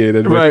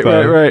disassociated. With,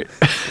 Right.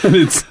 And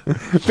it's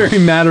very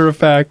matter of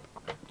fact.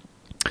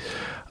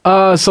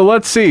 So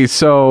let's see.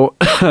 So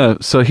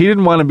he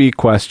didn't want to be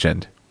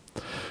questioned.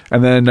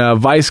 And then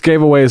Vice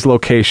gave away his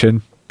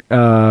location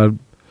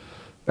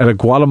at a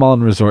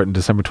Guatemalan resort in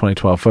December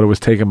 2012. Photo was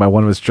taken by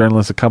one of his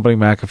journalists accompanying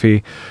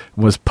McAfee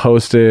and was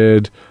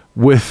posted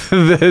with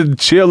the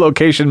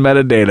geolocation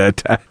metadata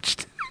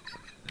attached.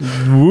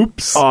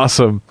 Whoops.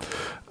 Awesome.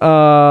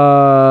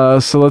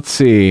 So let's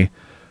see.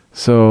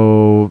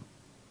 So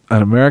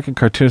an American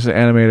cartoonist and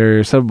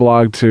animator sent a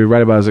blog to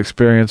write about his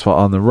experience while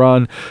on the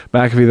run.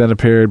 McAfee then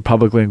appeared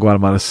publicly in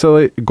Guatemala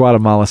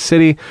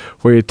City,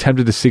 where he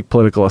attempted to seek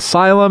political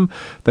asylum.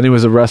 Then he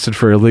was arrested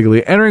for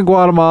illegally entering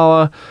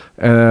Guatemala.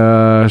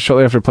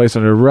 Shortly after placed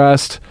under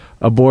arrest,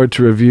 a board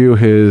to review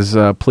his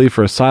plea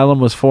for asylum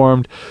was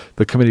formed.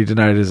 The committee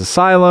denied his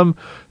asylum,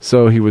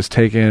 so he was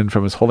taken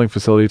from his holding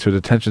facility to a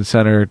detention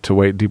center to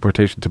wait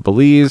deportation to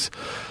Belize.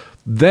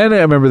 Then,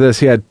 I remember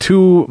this, he had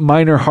 2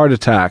 minor heart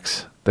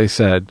attacks. They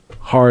said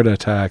heart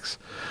attacks.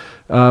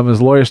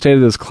 His lawyer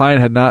stated his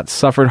client had not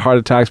suffered heart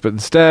attacks, but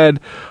instead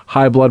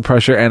high blood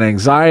pressure and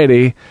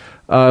anxiety.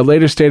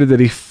 Later stated that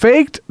he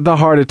faked the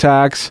heart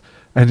attacks,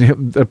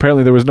 and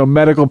apparently there was no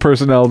medical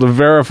personnel to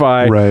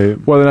verify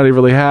whether or not he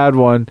really had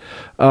one,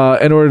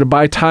 in order to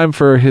buy time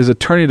for his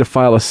attorney to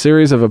file a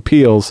series of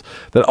appeals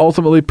that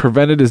ultimately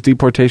prevented his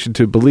deportation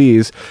to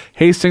Belize,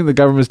 hastening the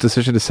government's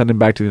decision to send him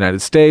back to the United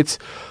States.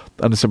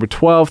 On December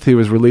 12th, he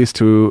was released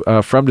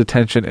from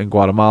detention in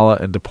Guatemala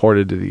and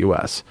deported to the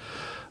U.S.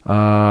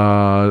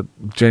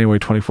 January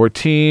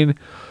 2014,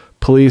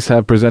 police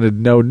have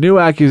presented no new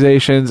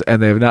accusations,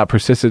 and they have not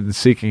persisted in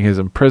seeking his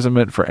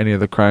imprisonment for any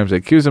of the crimes they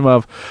accuse him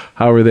of.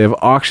 However, they have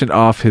auctioned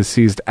off his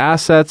seized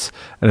assets,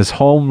 and his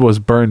home was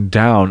burned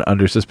down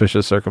under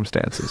suspicious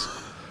circumstances.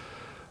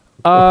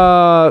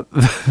 Then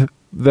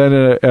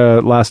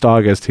last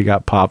August, he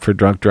got popped for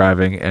drunk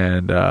driving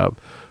and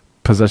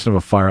possession of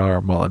a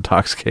firearm while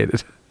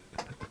intoxicated.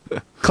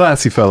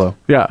 Classy fellow.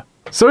 Yeah.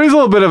 So he's a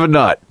little bit of a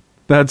nut.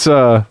 That's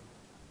where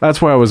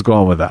I was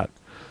going with that.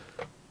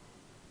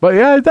 But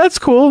yeah, that's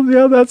cool.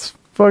 Yeah, that's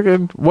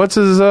fucking. What's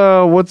his?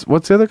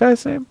 What's the other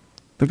guy's name?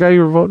 The guy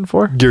you were voting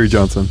for? Gary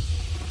Johnson.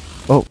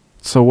 Oh,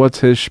 so what's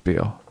his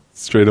spiel?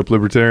 Straight up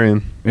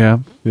libertarian. Yeah.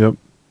 Yep.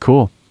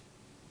 Cool.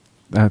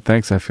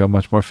 Thanks. I feel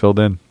much more filled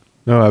in.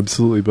 No,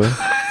 absolutely, bud.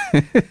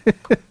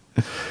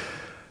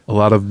 A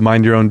lot of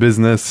mind your own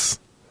business.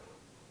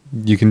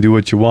 You can do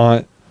what you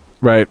want.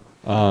 Right.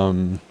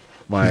 You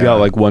got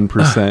like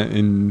 1%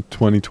 in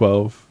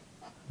 2012.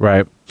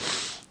 Right.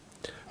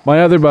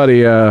 My other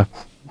buddy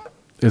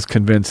is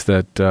convinced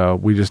that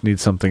we just need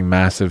something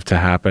massive to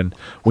happen.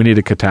 We need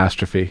a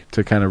catastrophe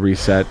to kind of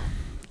reset.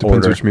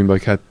 Depends what you mean by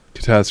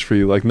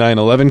catastrophe. Like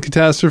 9/11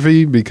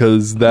 catastrophe?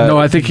 Because that... No,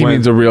 I think he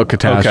means a real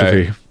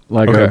catastrophe. Okay.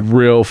 Like a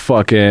real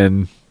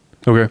fucking...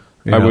 Okay.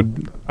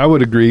 I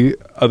would agree.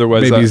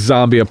 Otherwise, maybe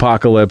zombie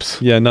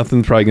apocalypse. Yeah,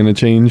 nothing's probably going to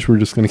change. We're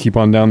just going to keep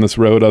on down this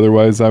road.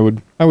 Otherwise, I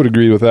would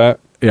agree with that.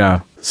 Yeah.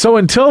 So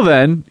until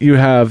then, you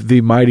have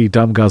the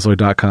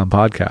mightydumbguzzler.com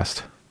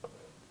podcast.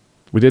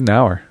 We did an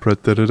hour.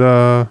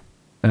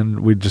 And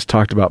we just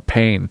talked about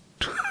pain.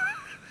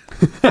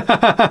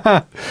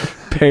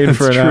 Pain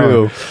for an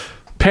hour.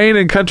 Pain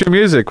in country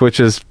music, which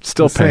is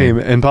still pain.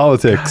 And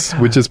politics,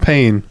 which is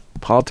pain.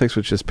 Politics,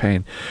 which is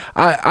pain.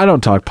 I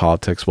don't talk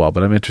politics well,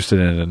 but I'm interested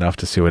in it enough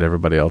to see what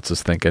everybody else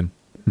is thinking.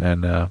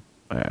 And yeah,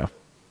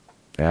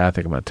 I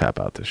think I'm going to tap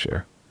out this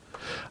year.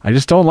 I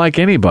just don't like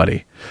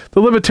anybody.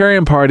 The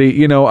Libertarian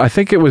Party, I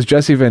think it was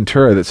Jesse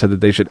Ventura that said that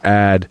they should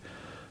add,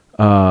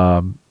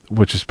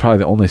 which is probably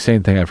the only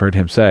sane thing I've heard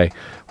him say,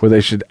 where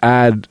they should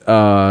add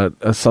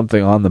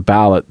something on the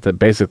ballot that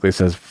basically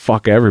says,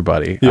 fuck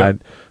everybody. Yeah.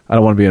 I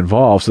don't want to be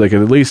involved. So they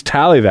could at least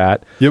tally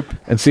that. Yep.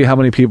 And see how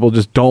many people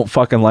just don't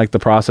fucking like the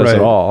process Right.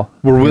 at all.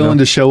 We're willing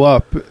to show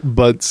up,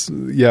 but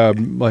yeah,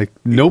 like,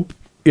 nope.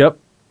 Yep.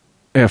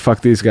 Yeah,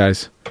 fuck these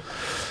guys.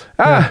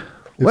 If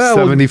Well,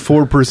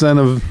 74%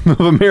 of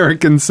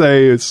Americans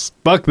say it's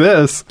fuck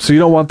this. so you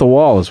don't want the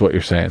wall, is what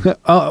you're saying. You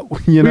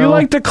You know,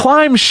 like to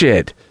climb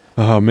shit.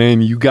 oh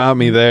man, you got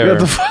me You there.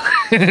 got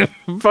the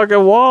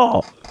fucking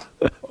wall.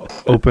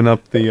 Open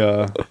up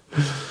the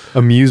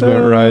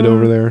amusement ride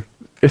over there.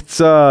 It's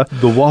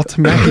The Wall to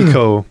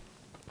Mexico.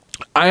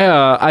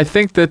 I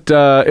think that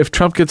if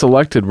Trump gets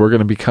elected, we're going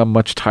to become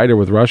much tighter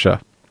with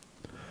Russia.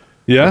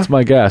 Yeah, That's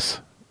my guess.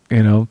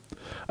 You know,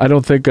 I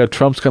don't think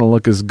Trump's going to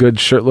look as good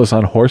shirtless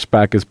on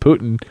horseback as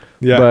Putin.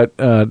 Yeah. But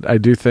I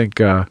do think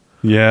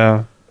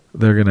yeah,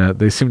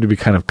 they seem to be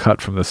kind of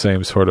cut from the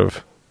same sort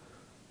of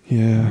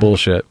yeah.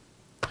 bullshit.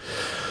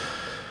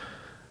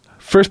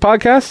 First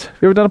podcast?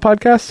 You ever done a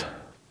podcast?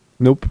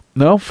 Nope.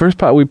 No?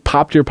 We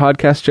popped your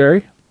podcast,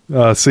 Jerry?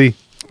 See,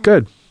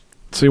 Good.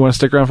 So you want to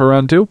stick around for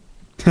round 2?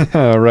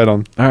 right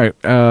on. All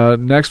right.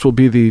 Next will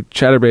be the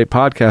Chatterbait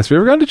podcast. Have you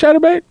ever gone to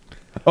Chatterbait?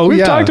 Oh, We've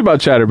yeah. talked about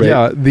Chatterbait.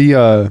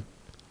 Yeah,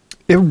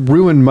 it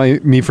ruined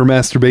me for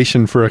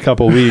masturbation for a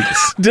couple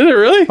weeks. Did it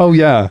really? Oh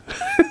yeah,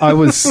 I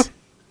was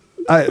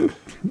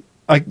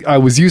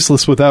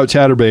useless without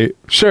Chatterbait.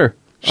 Sure.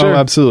 Oh,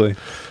 absolutely.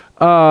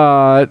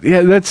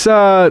 Yeah, that's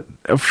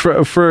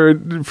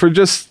for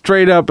just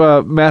straight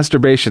up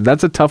masturbation.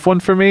 That's a tough one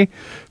for me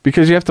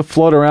because you have to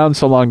float around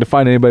so long to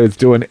find anybody that's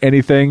doing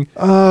anything.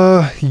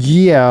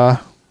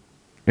 Yeah.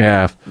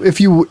 Yeah. If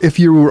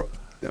you were,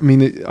 I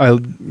mean,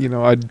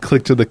 I'd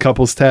click to the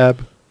couples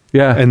tab,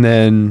 Yeah. and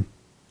then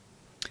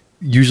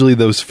usually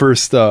those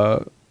first,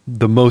 the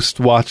most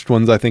watched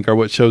ones, I think, are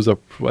what shows up.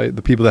 Right?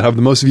 The people that have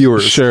the most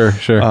viewers. Sure.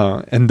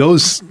 And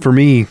those, for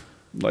me,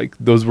 like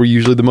those were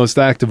usually the most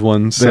active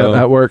ones. So. Yeah,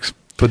 that works.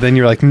 But then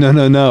you're like,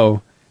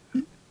 no.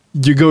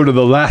 You go to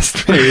the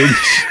last page.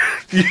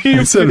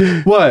 You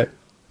said, what?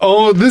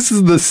 Oh, this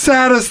is the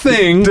saddest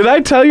thing. Did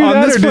I tell you on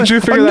that, this or did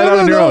you figure that out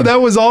on your own? that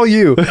was all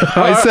you.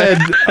 I said,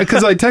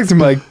 because I texted him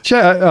like,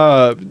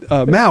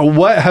 Matt,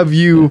 what have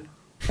you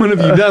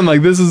done?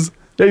 Like, this is...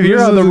 You're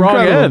this on the is wrong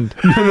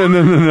incredible.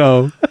 end.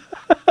 No.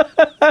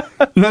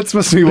 You're not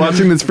supposed to be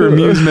watching this for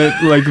amusement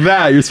like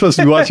that. You're supposed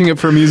to be watching it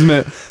for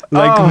amusement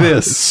like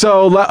this.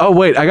 So,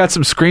 wait, I got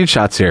some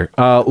screenshots here.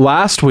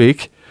 Last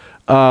week,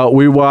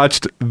 we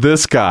watched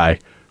this guy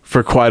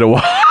for quite a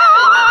while.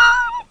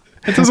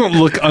 It doesn't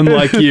look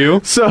unlike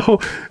you. So,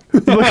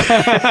 look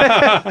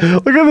at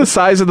the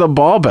size of the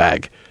ball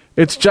bag.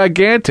 It's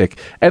gigantic.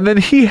 And then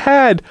he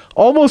had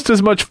almost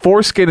as much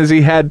foreskin as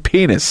he had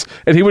penis.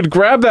 And he would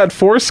grab that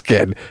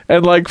foreskin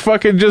and like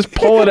fucking just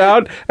pull it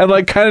out and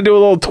like kind of do a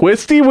little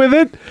twisty with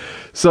it.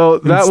 So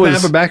that was...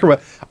 Snap it back or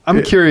what?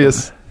 I'm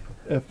curious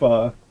if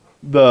the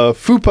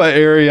fupa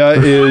area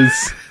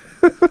is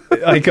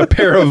like a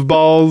pair of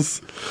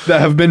balls that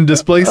have been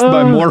displaced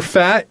by more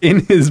fat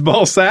in his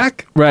ball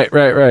sack. Right.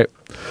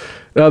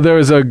 There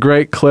was a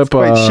great clip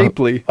quite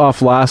shapely.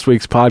 off last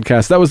week's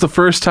podcast. That was the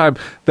first time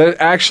that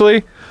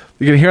actually,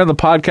 you can hear on the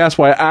podcast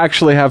why I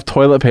actually have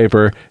toilet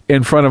paper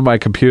in front of my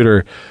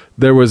computer.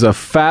 There was a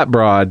fat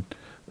broad.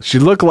 She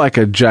looked like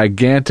a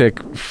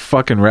gigantic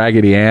fucking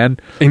Raggedy Ann.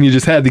 And you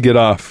just had to get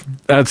off.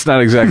 That's not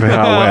exactly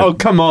how it went. Oh,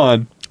 come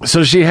on.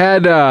 So she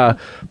had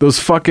those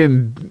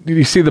fucking,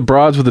 you see the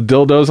broads with the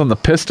dildos on the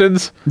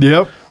pistons?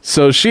 Yep.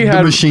 So she The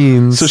had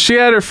machines. So she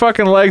had her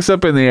fucking legs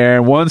up in the air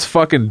and one's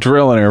fucking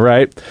drilling her,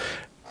 right?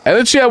 And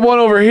then she had one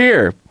over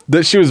here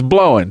that she was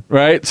blowing,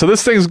 right? So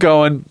this thing's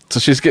going, so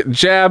she's getting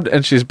jabbed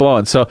and she's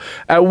blowing. So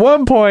at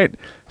one point,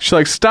 she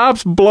like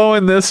stops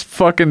blowing this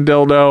fucking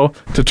dildo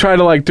to try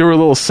to like do her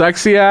little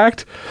sexy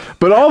act.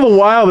 But all the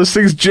while, this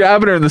thing's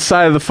jabbing her in the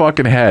side of the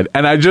fucking head.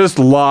 And I just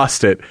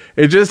lost it.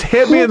 It just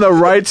hit me in the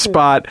right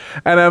spot.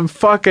 And I'm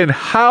fucking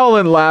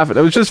howling laughing.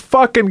 I was just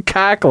fucking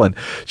cackling.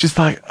 She's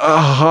like,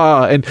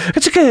 and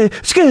it's okay.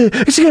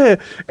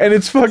 And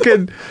it's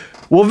fucking...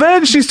 Well,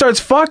 then she starts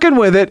fucking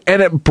with it,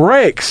 and it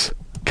breaks.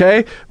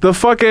 Okay,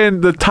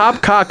 the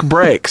top cock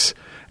breaks,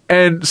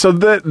 and so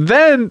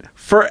then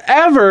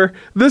forever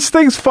this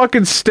thing's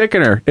fucking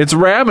sticking her. It's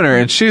ramming her,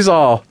 and she's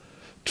all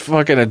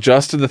fucking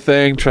adjusting the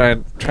thing,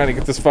 trying to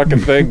get this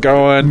fucking thing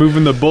going,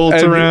 moving the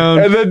bolts around,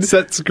 and then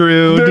set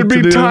screw. There'd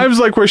be times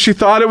like where she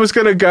thought it was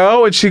gonna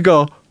go, and she'd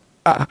go,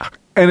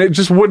 and it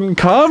just wouldn't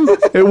come.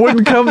 It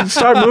wouldn't come.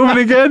 Start moving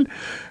again.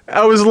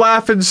 I was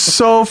laughing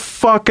so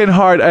fucking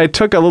hard. I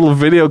took a little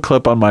video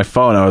clip on my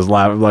phone. I was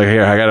laughing like,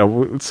 here, I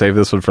gotta save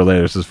this one for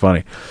later. This is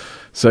funny.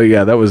 So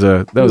yeah, that was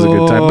a good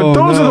time. But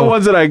those are the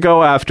ones that I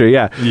go after.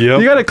 Yeah, Yep.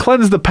 You got to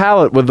cleanse the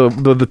palate with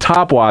the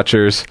top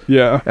watchers.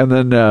 Yeah, and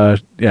then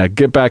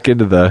get back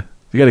into the.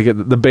 You got to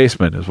get the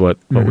basement is what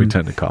we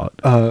tend to call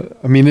it.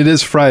 I mean, it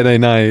is Friday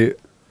night.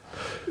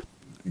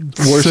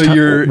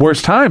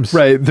 Worst times,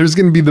 right? There's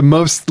going to be the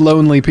most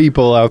lonely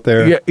people out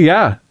there.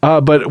 Yeah.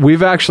 But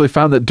we've actually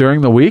found that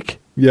during the week,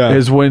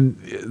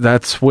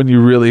 that's when you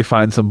really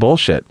find some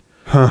bullshit.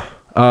 Huh.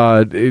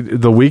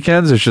 The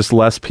weekends, there's just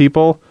less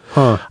people.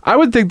 Huh. I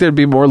would think there'd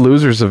be more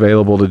losers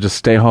available to just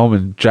stay home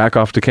and jack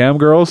off to cam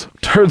girls.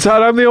 Turns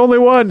out I'm the only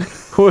one.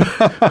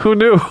 Who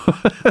knew?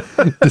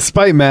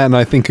 Despite Matt and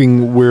I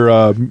thinking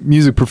we're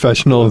music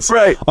professionals,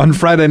 right? On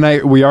Friday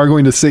night, we are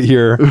going to sit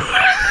here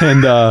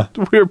and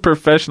we're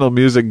professional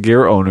music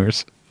gear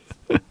owners.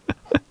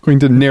 Going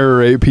to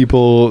narrate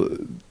people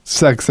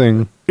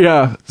sexing.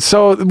 Yeah.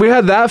 So we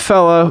had that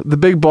fella, the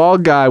big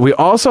bald guy. We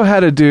also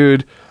had a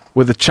dude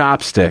with a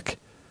chopstick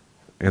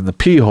in the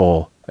pee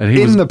hole. And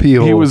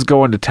he was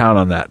going to town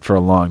on that for a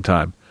long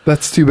time.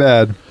 That's too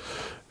bad.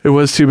 It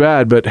was too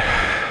bad, but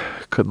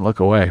couldn't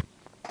look away.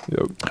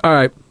 Yep. All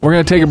right, we're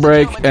going to take a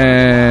break,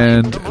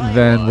 and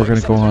then we're going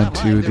to go on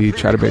to the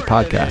Chatterbait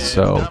podcast.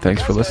 So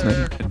thanks for listening.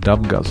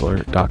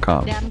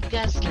 dumbguzzler.com. Dumb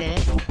Guzzler.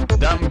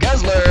 Dumb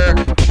Guzzler.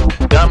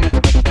 Dumb,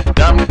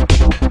 dumb,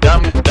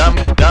 dumb, dumb,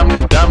 dumb,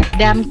 dumb.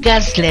 Dumb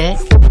Guzzler.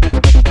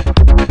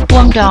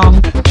 Wong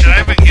dong. Should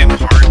I have been getting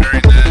hard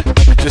during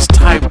that? Just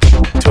type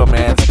to a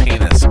man's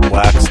penis,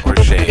 wax or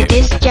shave. It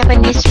is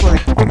Japanese word.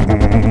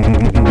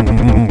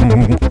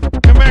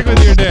 Come back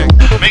with your dick.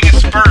 Make it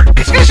spurt.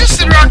 These guys just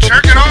sit around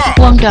jerking off.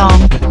 Wong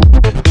dong.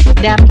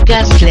 Dumb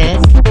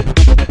Guzzler.